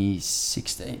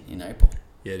 2016 in April.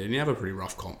 Yeah, didn't he have a pretty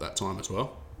rough comp that time as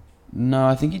well? No,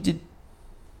 I think he did.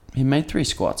 He made 3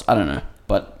 squats. I don't know.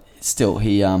 But still,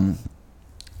 he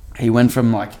went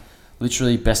from like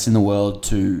literally best in the world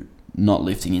to not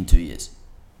lifting in 2 years.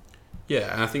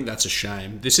 Yeah, and I think that's a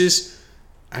shame. This is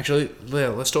actually,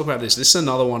 let's talk about this. This is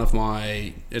another one of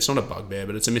my, it's not a bugbear,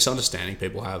 but it's a misunderstanding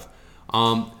people have.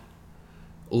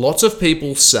 Lots of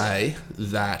people say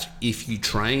that if you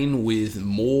train with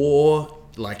more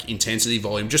like intensity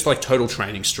volume, just like total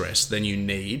training stress than you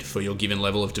need for your given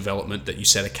level of development, that you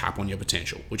set a cap on your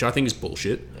potential, which I think is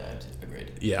bullshit. Yeah,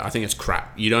 agreed. Yeah, I think it's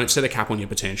crap. You don't set a cap on your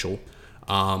potential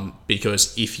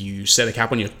because if you set a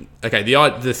cap on your... Okay,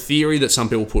 the theory that some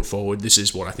people put forward, this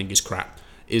is what I think is crap,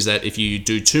 is that if you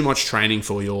do too much training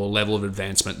for your level of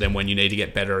advancement, then when you need to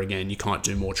get better again, you can't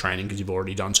do more training because you've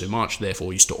already done too much,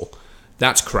 therefore you stall.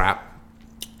 That's crap.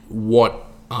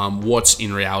 What's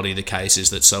in reality the case is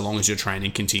that so long as your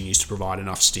training continues to provide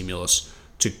enough stimulus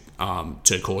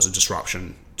to cause a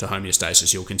disruption to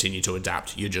homeostasis, you'll continue to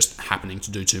adapt. You're just happening to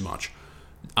do too much.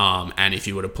 And if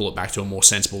you were to pull it back to a more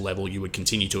sensible level, you would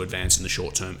continue to advance in the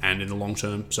short term and in the long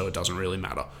term, so it doesn't really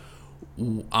matter.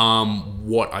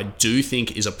 What I do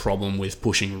think is a problem with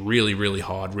pushing really, really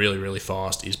hard, really, really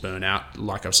fast is burnout,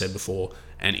 like I've said before,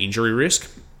 and injury risk.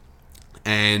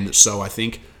 And so I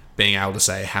think being able to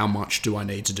say how much do I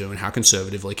need to do and how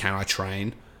conservatively can I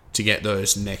train to get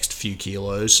those next few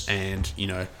kilos, and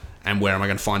and where am I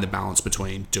going to find the balance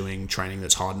between doing training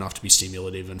that's hard enough to be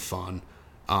stimulative and fun,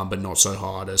 but not so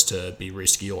hard as to be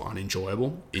risky or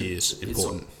unenjoyable is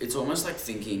important. It's almost like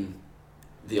thinking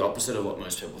the opposite of what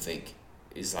most people think.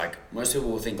 Is like most people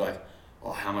will think like,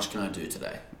 oh, how much can I do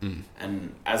today?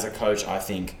 And as a coach, I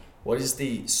think what is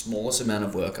the smallest amount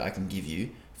of work I can give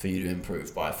you for you to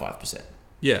improve by 5%?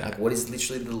 Yeah. Like, what is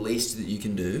literally the least that you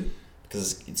can do?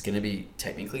 Because it's going to be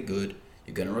technically good.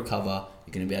 You're going to recover.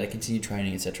 You're going to be able to continue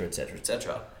training, etc., etc.,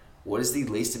 etc. What is the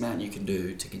least amount you can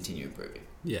do to continue improving?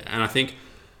 Yeah, and I think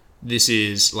this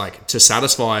is like to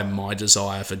satisfy my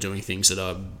desire for doing things that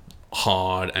are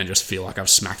hard and just feel like I've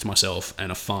smacked myself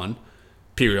and are fun.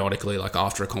 Periodically, like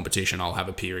after a competition, I'll have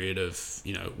a period of,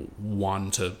 you know,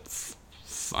 1 to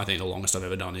I think the longest I've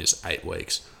ever done is 8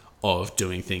 weeks of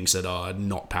doing things that are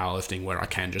not powerlifting, where I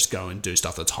can just go and do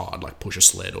stuff that's hard, like push a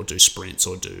sled or do sprints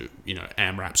or do, you know,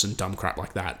 AMRAPs and dumb crap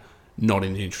like that, not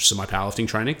in the interest of my powerlifting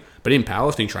training. But in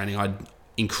powerlifting training, I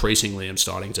increasingly am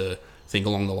starting to think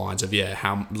along the lines of,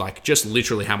 how, like, just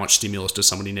literally how much stimulus does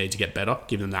somebody need to get better?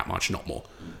 Give them that much, not more.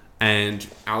 And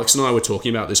Alex and I were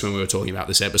talking about this when we were talking about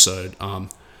this episode.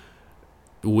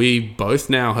 We both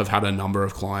now have had a number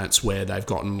of clients where they've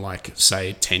gotten, like,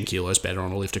 say, 10 kilos better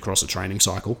on a lift across a training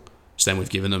cycle. So then we've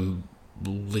given them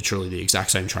literally the exact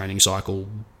same training cycle,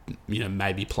 you know,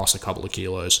 maybe plus a couple of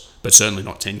kilos, but certainly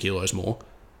not 10 kilos more.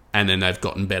 And then they've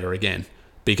gotten better again,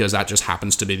 because that just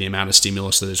happens to be the amount of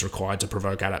stimulus that is required to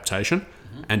provoke adaptation.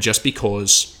 Mm-hmm. And just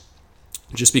because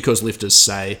lifters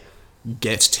say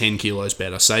get 10 kilos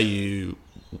better, say you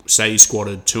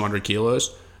squatted 200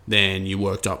 kilos, then you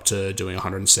worked up to doing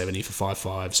 170 for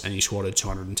 5.5s and you squatted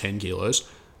 210 kilos.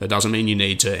 That doesn't mean you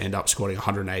need to end up squatting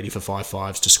 180 for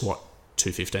 5.5s to squat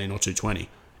 215 or 220.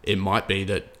 It might be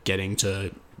that getting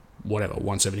to whatever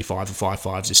 175 for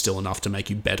 5.5s is still enough to make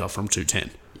you better from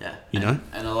 210. Yeah. You know?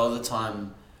 And a lot of the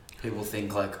time people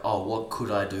think like, oh, what could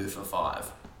I do for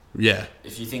 5? Yeah.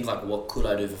 If you think like, what could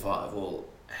I do for 5? Well,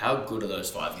 how good are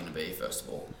those 5 going to be, first of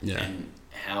all? Yeah. And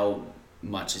how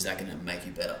much is that going to make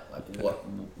you better? Like,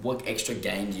 what extra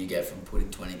gain do you get from putting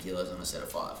 20 kilos on a set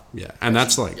of 5? Yeah. And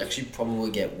that's like... You actually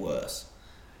probably get worse.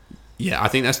 Yeah, I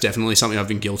think that's definitely something I've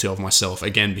been guilty of myself.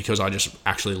 Again, because I just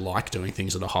actually like doing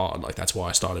things that are hard. Like, that's why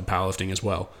I started powerlifting as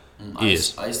well. I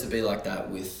used to be like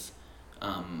that with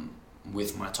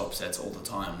my top sets all the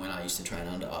time when I used to train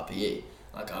under RPE.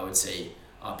 Like, I would see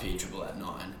RPE triple at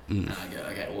 9, and I go,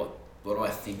 okay, what do I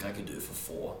think I could do for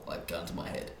 4? Like, gun to my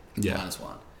head,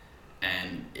 -1.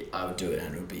 And I would do it,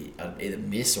 and I'd either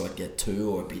miss or I'd get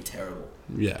 2, or it'd be terrible.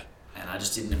 Yeah. And I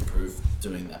just didn't improve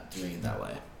doing it that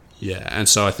way. Yeah, and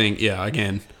so I think,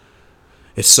 again,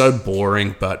 it's so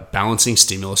boring, but balancing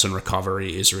stimulus and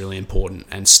recovery is really important.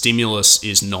 And stimulus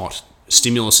is not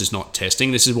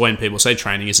testing. This is when people say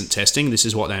training isn't testing. This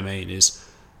is what they mean is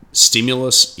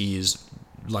stimulus is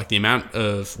like the amount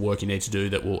of work you need to do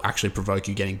that will actually provoke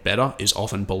you getting better is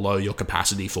often below your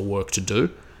capacity for work to do.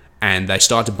 And they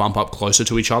start to bump up closer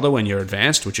to each other when you're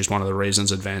advanced, which is one of the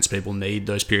reasons advanced people need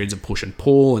those periods of push and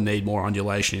pull and need more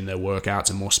undulation in their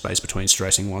workouts and more space between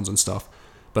stressing ones and stuff.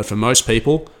 But for most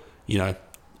people, you know,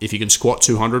 if you can squat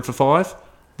 200 for 5,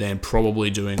 then probably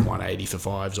doing 180 for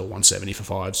 5s or 170 for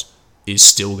 5s is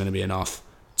still going to be enough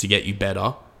to get you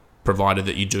better, provided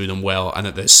that you do them well and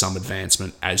that there's some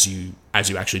advancement as you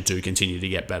actually do continue to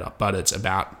get better. But it's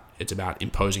about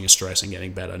imposing a stress and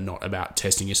getting better, not about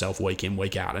testing yourself week in,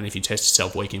 week out. And if you test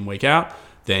yourself week in, week out,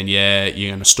 then you're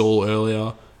going to stall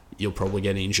earlier, you'll probably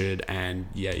get injured, and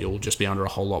you'll just be under a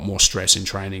whole lot more stress in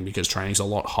training, because training's a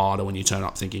lot harder when you turn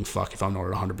up thinking, fuck, if I'm not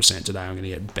at 100% today, I'm going to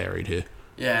get buried here.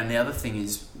 Yeah, and the other thing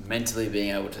is mentally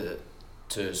being able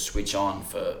to switch on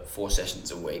for 4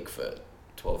 sessions a week for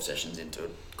 12 sessions into a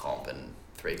comp and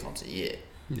 3 comps a year.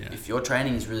 Yeah. If your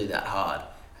training is really that hard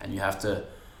and you have to,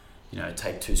 you know,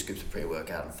 take 2 scoops of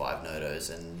pre-workout and 5 Notos,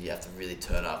 and you have to really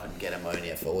turn up and get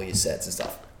ammonia for all your sets and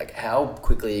stuff, like, how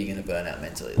quickly are you going to burn out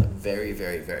mentally? Like, very,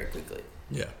 very, very quickly.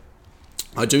 Yeah.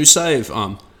 I do save,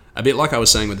 a bit like I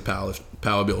was saying with the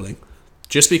power building,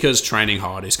 just because training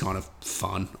hard is kind of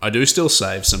fun, I do still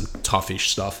save some toughish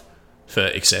stuff for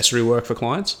accessory work for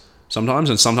clients sometimes,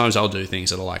 and sometimes I'll do things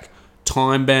that are like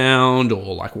time bound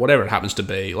or like whatever it happens to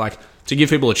be, like to give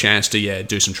people a chance to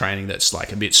do some training that's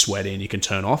like a bit sweaty and you can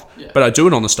turn off. Yeah. But I do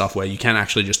it on the stuff where you can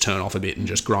actually just turn off a bit and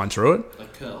just grind through it.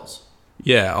 Like curls.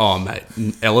 Yeah, oh mate,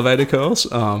 elevator curls.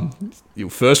 Your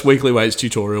first weekly weights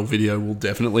tutorial video will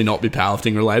definitely not be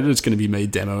powerlifting related. It's going to be me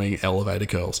demoing elevator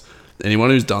curls.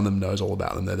 Anyone who's done them knows all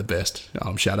about them. They're the best.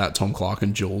 Shout out Tom Clark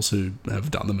and Jules who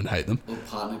have done them and hate them. Or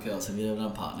partner curls. Have you ever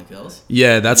done partner curls?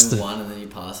 Yeah, that's you do one and then you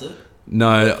pass it.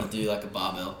 No. Like you do like a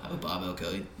barbell. Have a barbell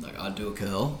curl. Like I do a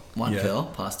curl, one curl,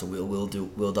 pass to Will.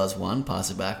 Will does 1, pass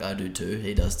it back. I do 2.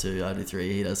 He does 2. I do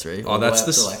 3. He does 3. Oh, that's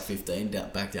the like 15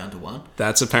 back down to 1.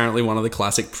 That's apparently one of the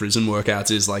classic prison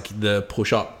workouts is like the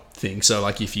push up thing. So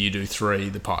like if you do 3,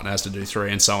 the partner has to do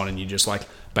 3 and so on, and you just like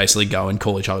basically go and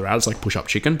call each other out. It's like push up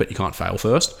chicken, but you can't fail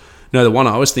first. No, the one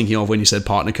I was thinking of when you said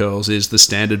partner curls is the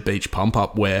standard beach pump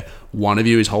up where one of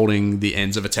you is holding the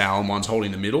ends of a towel and one's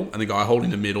holding the middle, and the guy holding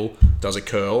the middle does a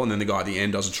curl, and then the guy at the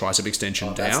end does a tricep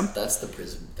extension down. That's the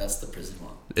prison. That's the prison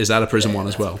one. Is that a prison one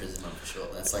as well? That's a prison one for sure.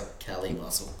 That's like Cali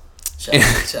Muscle.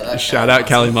 Shout out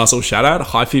Cali Muscle. Shout out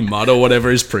Hyphy Mud or whatever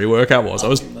his pre-workout was.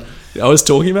 I was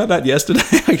talking about that yesterday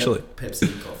actually.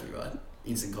 Pepsi and coffee, right?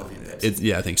 Instant coffee and Pepsi.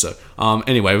 Yeah, I think so.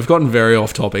 Anyway, we've gotten very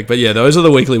off topic, but yeah, those are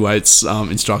the weekly weights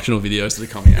instructional videos that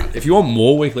are coming out. If you want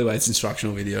more weekly weights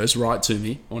instructional videos, write to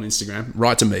me on Instagram.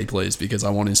 Write to me, please, because I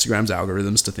want Instagram's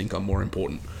algorithms to think I'm more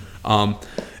important.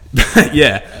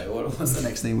 Yeah. What's the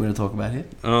next thing we're going to talk about here?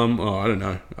 I don't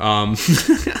know.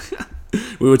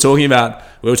 We were talking about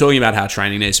how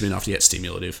training needs to be enough to get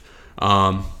stimulative.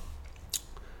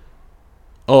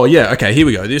 Okay, here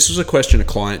we go. This was a question a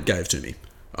client gave to me.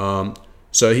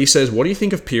 So he says, what do you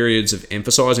think of periods of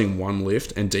emphasizing one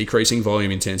lift and decreasing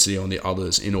volume intensity on the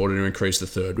others in order to increase the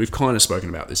third? We've kind of spoken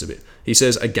about this a bit. He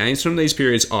says, are gains from these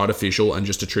periods artificial and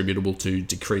just attributable to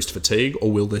decreased fatigue,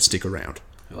 or will they stick around?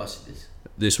 Who asked you this?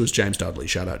 This was James Dudley.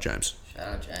 Shout out, James. Shout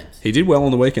out, James. He did well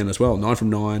on the weekend as well. 9 from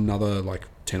 9, another like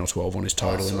 10 or 12 on his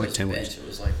total in like 10 weeks. It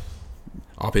was like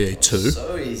RPE 2.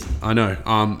 So easy. I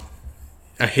know.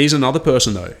 He's another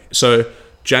person though. So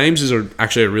James is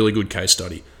actually a really good case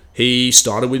study. He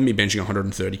started with me benching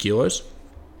 130 kilos.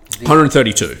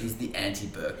 132. He's the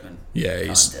anti-Berkman. Yeah,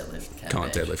 he's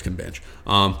can't deadlift, can bench.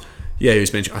 Yeah, he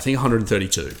was benching, I think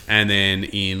 132. And then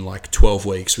in like 12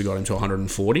 weeks, we got him to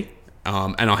 140.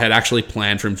 And I had actually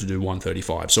planned for him to do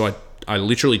 135. So I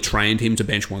literally trained him to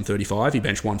bench 135. He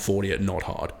benched 140 at not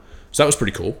hard. So that was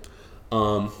pretty cool.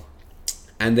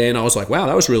 And then I was like, wow,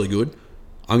 that was really good.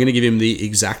 I'm going to give him the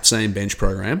exact same bench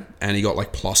program. And he got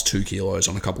like plus 2 kilos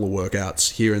on a couple of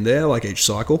workouts here and there, like each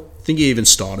cycle. I think he even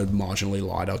started marginally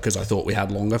lighter because I thought we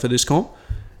had longer for this comp.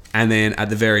 And then at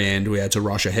the very end, we had to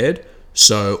rush ahead.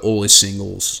 So all his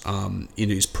singles in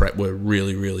his prep were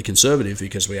really, really conservative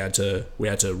because we had to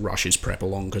rush his prep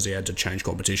along because he had to change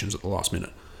competitions at the last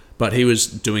minute. But he was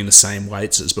doing the same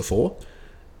weights as before.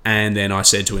 And then I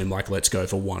said to him, like, let's go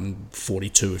for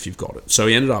 142 if you've got it. So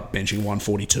he ended up benching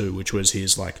 142, which was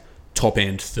his like top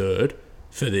end third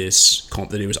for this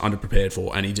comp that he was underprepared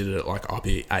for, and he did it at like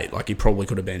RP8. Like he probably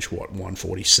could have benched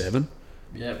 147.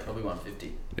 Yeah, probably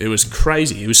 150. It was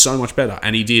crazy. He was so much better,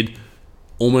 and he did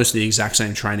almost the exact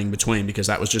same training between because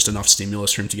that was just enough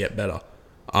stimulus for him to get better.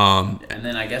 And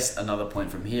then I guess another point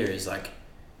from here is like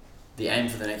the aim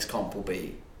for the next comp will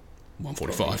be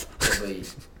 145. Probably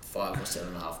 5 or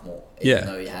 7.5 more. Yeah. Even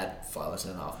though he had 5 or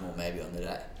 7.5 more maybe on the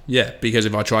day. Yeah, because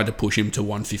if I tried to push him to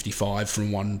 155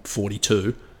 from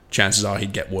 142, chances are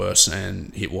he'd get worse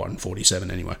and hit 147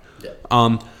 anyway. Yeah.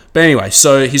 But anyway,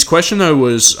 so his question though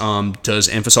was, does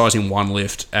emphasizing one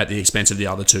lift at the expense of the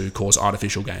other two cause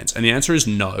artificial gains? And the answer is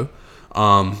no.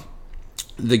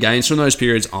 The gains from those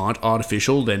periods aren't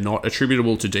artificial. They're not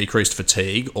attributable to decreased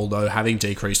fatigue, although having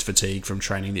decreased fatigue from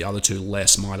training the other two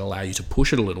less might allow you to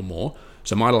push it a little more.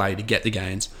 So it might allow you to get the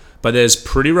gains. But there's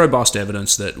pretty robust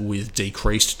evidence that with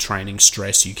decreased training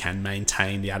stress, you can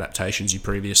maintain the adaptations you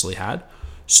previously had.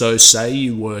 So say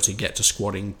you were to get to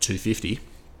squatting 250,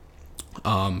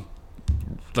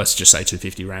 let's just say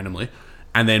 250 randomly,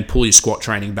 and then pull your squat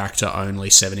training back to only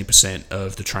 70%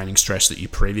 of the training stress that you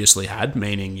previously had,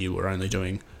 meaning you were only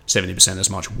doing 70% as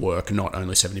much work, not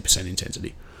only 70%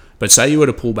 intensity. But say you were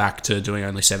to pull back to doing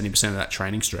only 70% of that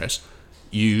training stress,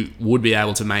 you would be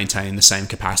able to maintain the same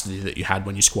capacity that you had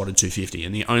when you squatted 250.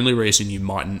 And the only reason you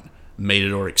mightn't meet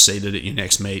it or exceed it at your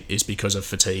next meet is because of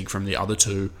fatigue from the other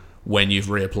two when you've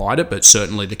reapplied it, but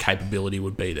certainly the capability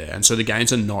would be there. And so the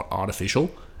gains are not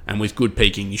artificial, and with good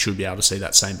peaking, you should be able to see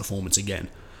that same performance again.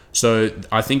 So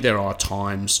I think there are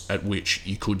times at which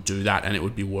you could do that and it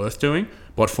would be worth doing,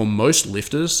 but for most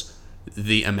lifters,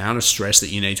 the amount of stress that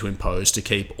you need to impose to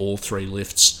keep all three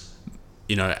lifts,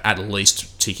 at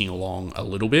least ticking along a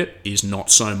little bit is not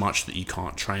so much that you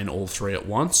can't train all three at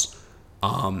once,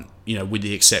 with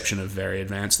the exception of very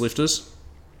advanced lifters,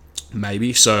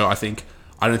 maybe. So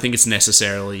I don't think it's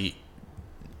necessarily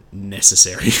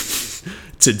necessary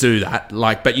to do that,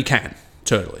 but you can,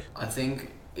 totally. I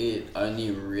think it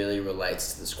only really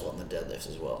relates to the squat and the deadlift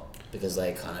as well, because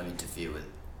they kind of interfere with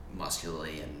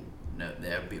muscularly and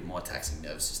they're a bit more taxing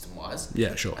nervous system wise.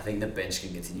 Yeah, sure. I think the bench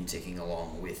can continue ticking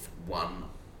along with one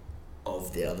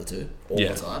of the other two all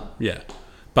the time. Yeah.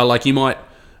 But you might,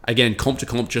 again, comp to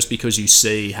comp, just because you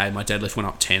see, hey, my deadlift went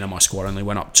up 10 and my squat only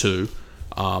went up 2,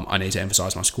 I need to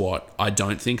emphasize my squat. I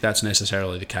don't think that's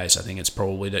necessarily the case. I think it's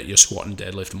probably that your squat and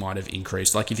deadlift might have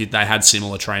increased. If they had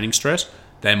similar training stress,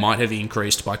 they might have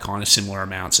increased by kind of similar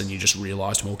amounts and you just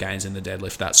realized more gains in the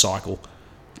deadlift that cycle.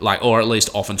 like, or at least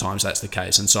oftentimes that's the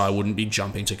case. And so I wouldn't be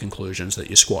jumping to conclusions that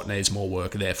your squat needs more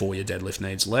work, therefore your deadlift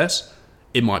needs less.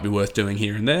 It might be worth doing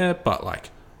here and there, but like,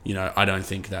 you know, I don't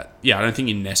think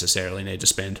you necessarily need to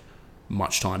spend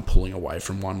much time pulling away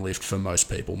from one lift for most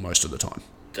people most of the time.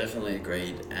 Definitely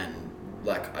agreed. And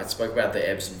like I spoke about the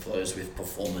ebbs and flows with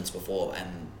performance before,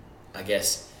 and I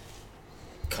guess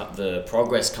the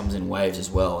progress comes in waves as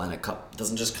well, and it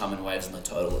doesn't just come in waves in the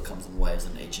total, it comes in waves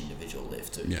in each individual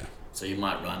lift too. Yeah. So you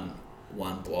might run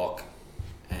one block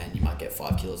and you might get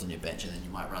 5 kilos on your bench, and then you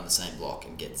might run the same block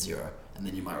and get 0, and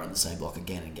then you might run the same block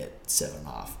again and get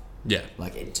 7.5. Yeah.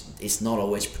 Like it's not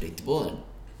always predictable, and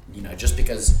you know, just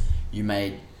because you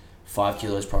made 5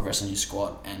 kilos progress on your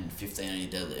squat and 15 on your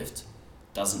deadlift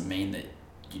doesn't mean that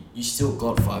you still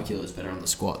got 5 kilos better on the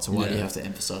squat. So why do you have to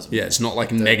emphasize? Yeah, it's not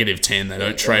like negative 10. They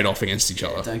don't trade off against each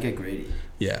other. Don't get greedy.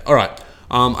 Yeah. All right.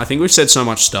 I think we've said so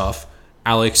much stuff.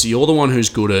 Alex, you're the one who's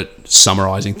good at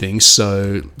summarizing things.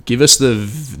 So give us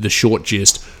the short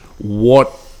gist.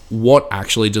 What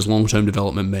actually does long-term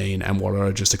development mean, and what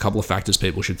are just a couple of factors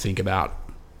people should think about?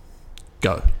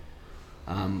 Go.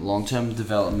 Long-term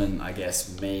development, I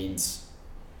guess, means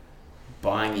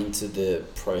buying into the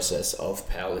process of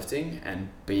powerlifting and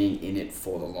being in it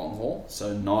for the long haul.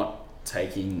 So not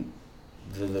taking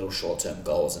the little short-term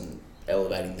goals and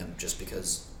elevating them just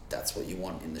because that's what you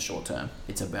want in the short term.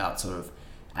 It's about sort of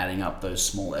adding up those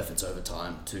small efforts over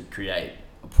time to create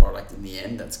a product in the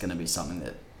end that's going to be something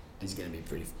that is going to be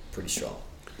pretty strong.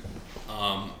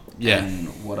 Yeah.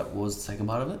 And what was the second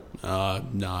part of it?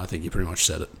 No, I think you pretty much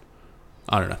said it.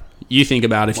 I don't know. You think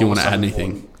about if you want to add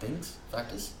anything. Things?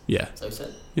 Factors? Yeah. So you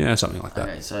said? Yeah, something like that.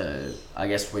 Okay, so I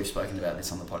guess we've spoken about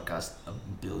this on the podcast a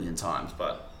billion times,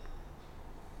 but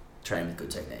train with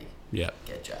good technique. Yeah.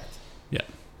 Get jacked. Yeah.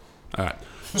 All right.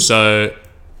 So,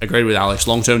 agreed with Alex.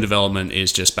 Long-term development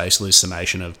is just basically a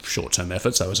summation of short-term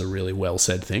efforts. That was a really well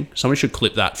said thing. Someone should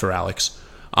clip that for Alex.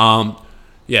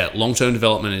 Yeah, long-term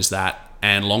development is that.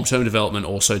 And long-term development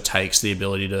also takes the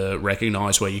ability to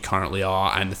recognize where you currently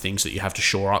are and the things that you have to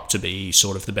shore up to be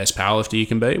sort of the best powerlifter you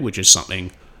can be, which is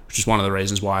one of the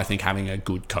reasons why I think having a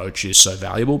good coach is so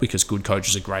valuable, because good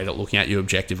coaches are great at looking at you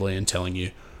objectively and telling you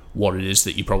what it is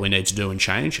that you probably need to do and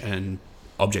change. And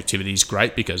objectivity is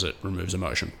great because it removes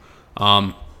emotion.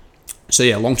 So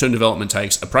yeah, long-term development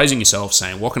takes appraising yourself,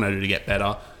 saying what can I do to get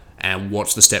better and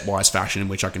what's the stepwise fashion in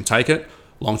which I can take it.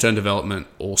 Long-term development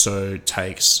also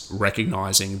takes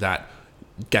recognizing that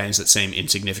gains that seem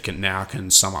insignificant now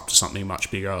can sum up to something much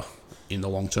bigger in the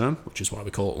long term, which is why we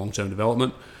call it long-term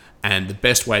development. And the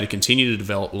best way to continue to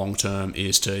develop long-term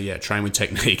is to train with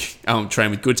technique, train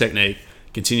with good technique,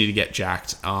 continue to get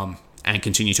jacked, and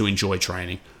continue to enjoy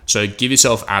training. So give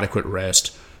yourself adequate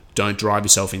rest. Don't drive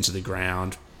yourself into the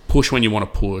ground. Push when you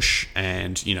want to push,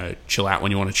 and chill out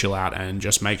when you want to chill out, and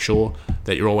just make sure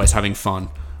that you're always having fun.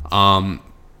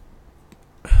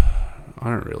 I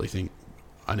don't really think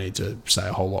I need to say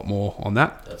a whole lot more on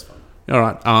that. That's fine. All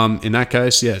right. In that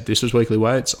case, this was Weekly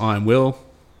Weights. I'm Will.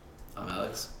 I'm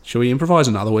Alex. Shall we improvise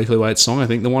another Weekly Weights song? I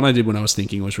think the one I did when I was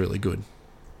thinking was really good.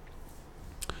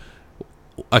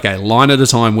 Okay, line at a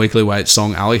time, Weekly Weights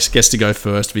song. Alex gets to go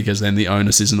first because then the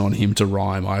onus isn't on him to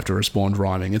rhyme. I have to respond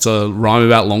rhyming. It's a rhyme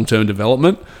about long-term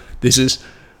development. It's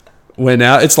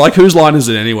like, whose line is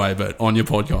it anyway, but on your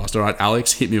podcast. All right,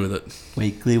 Alex, hit me with it.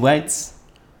 Weekly weights.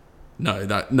 No,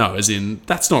 as in,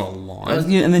 that's not a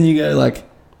line. And then you go like,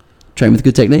 train with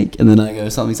good technique, and then I go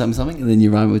something, something, something, and then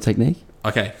you rhyme with technique.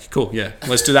 Okay, cool, yeah.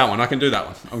 Let's do that one. I can do that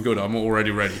one. I'm good. I'm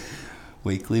already ready.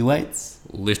 Weekly weights.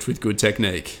 Lift with good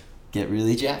technique. Get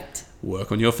really jacked.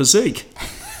 Work on your physique.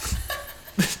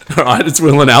 All right, it's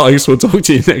Will and Alex. We'll talk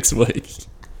to you next week.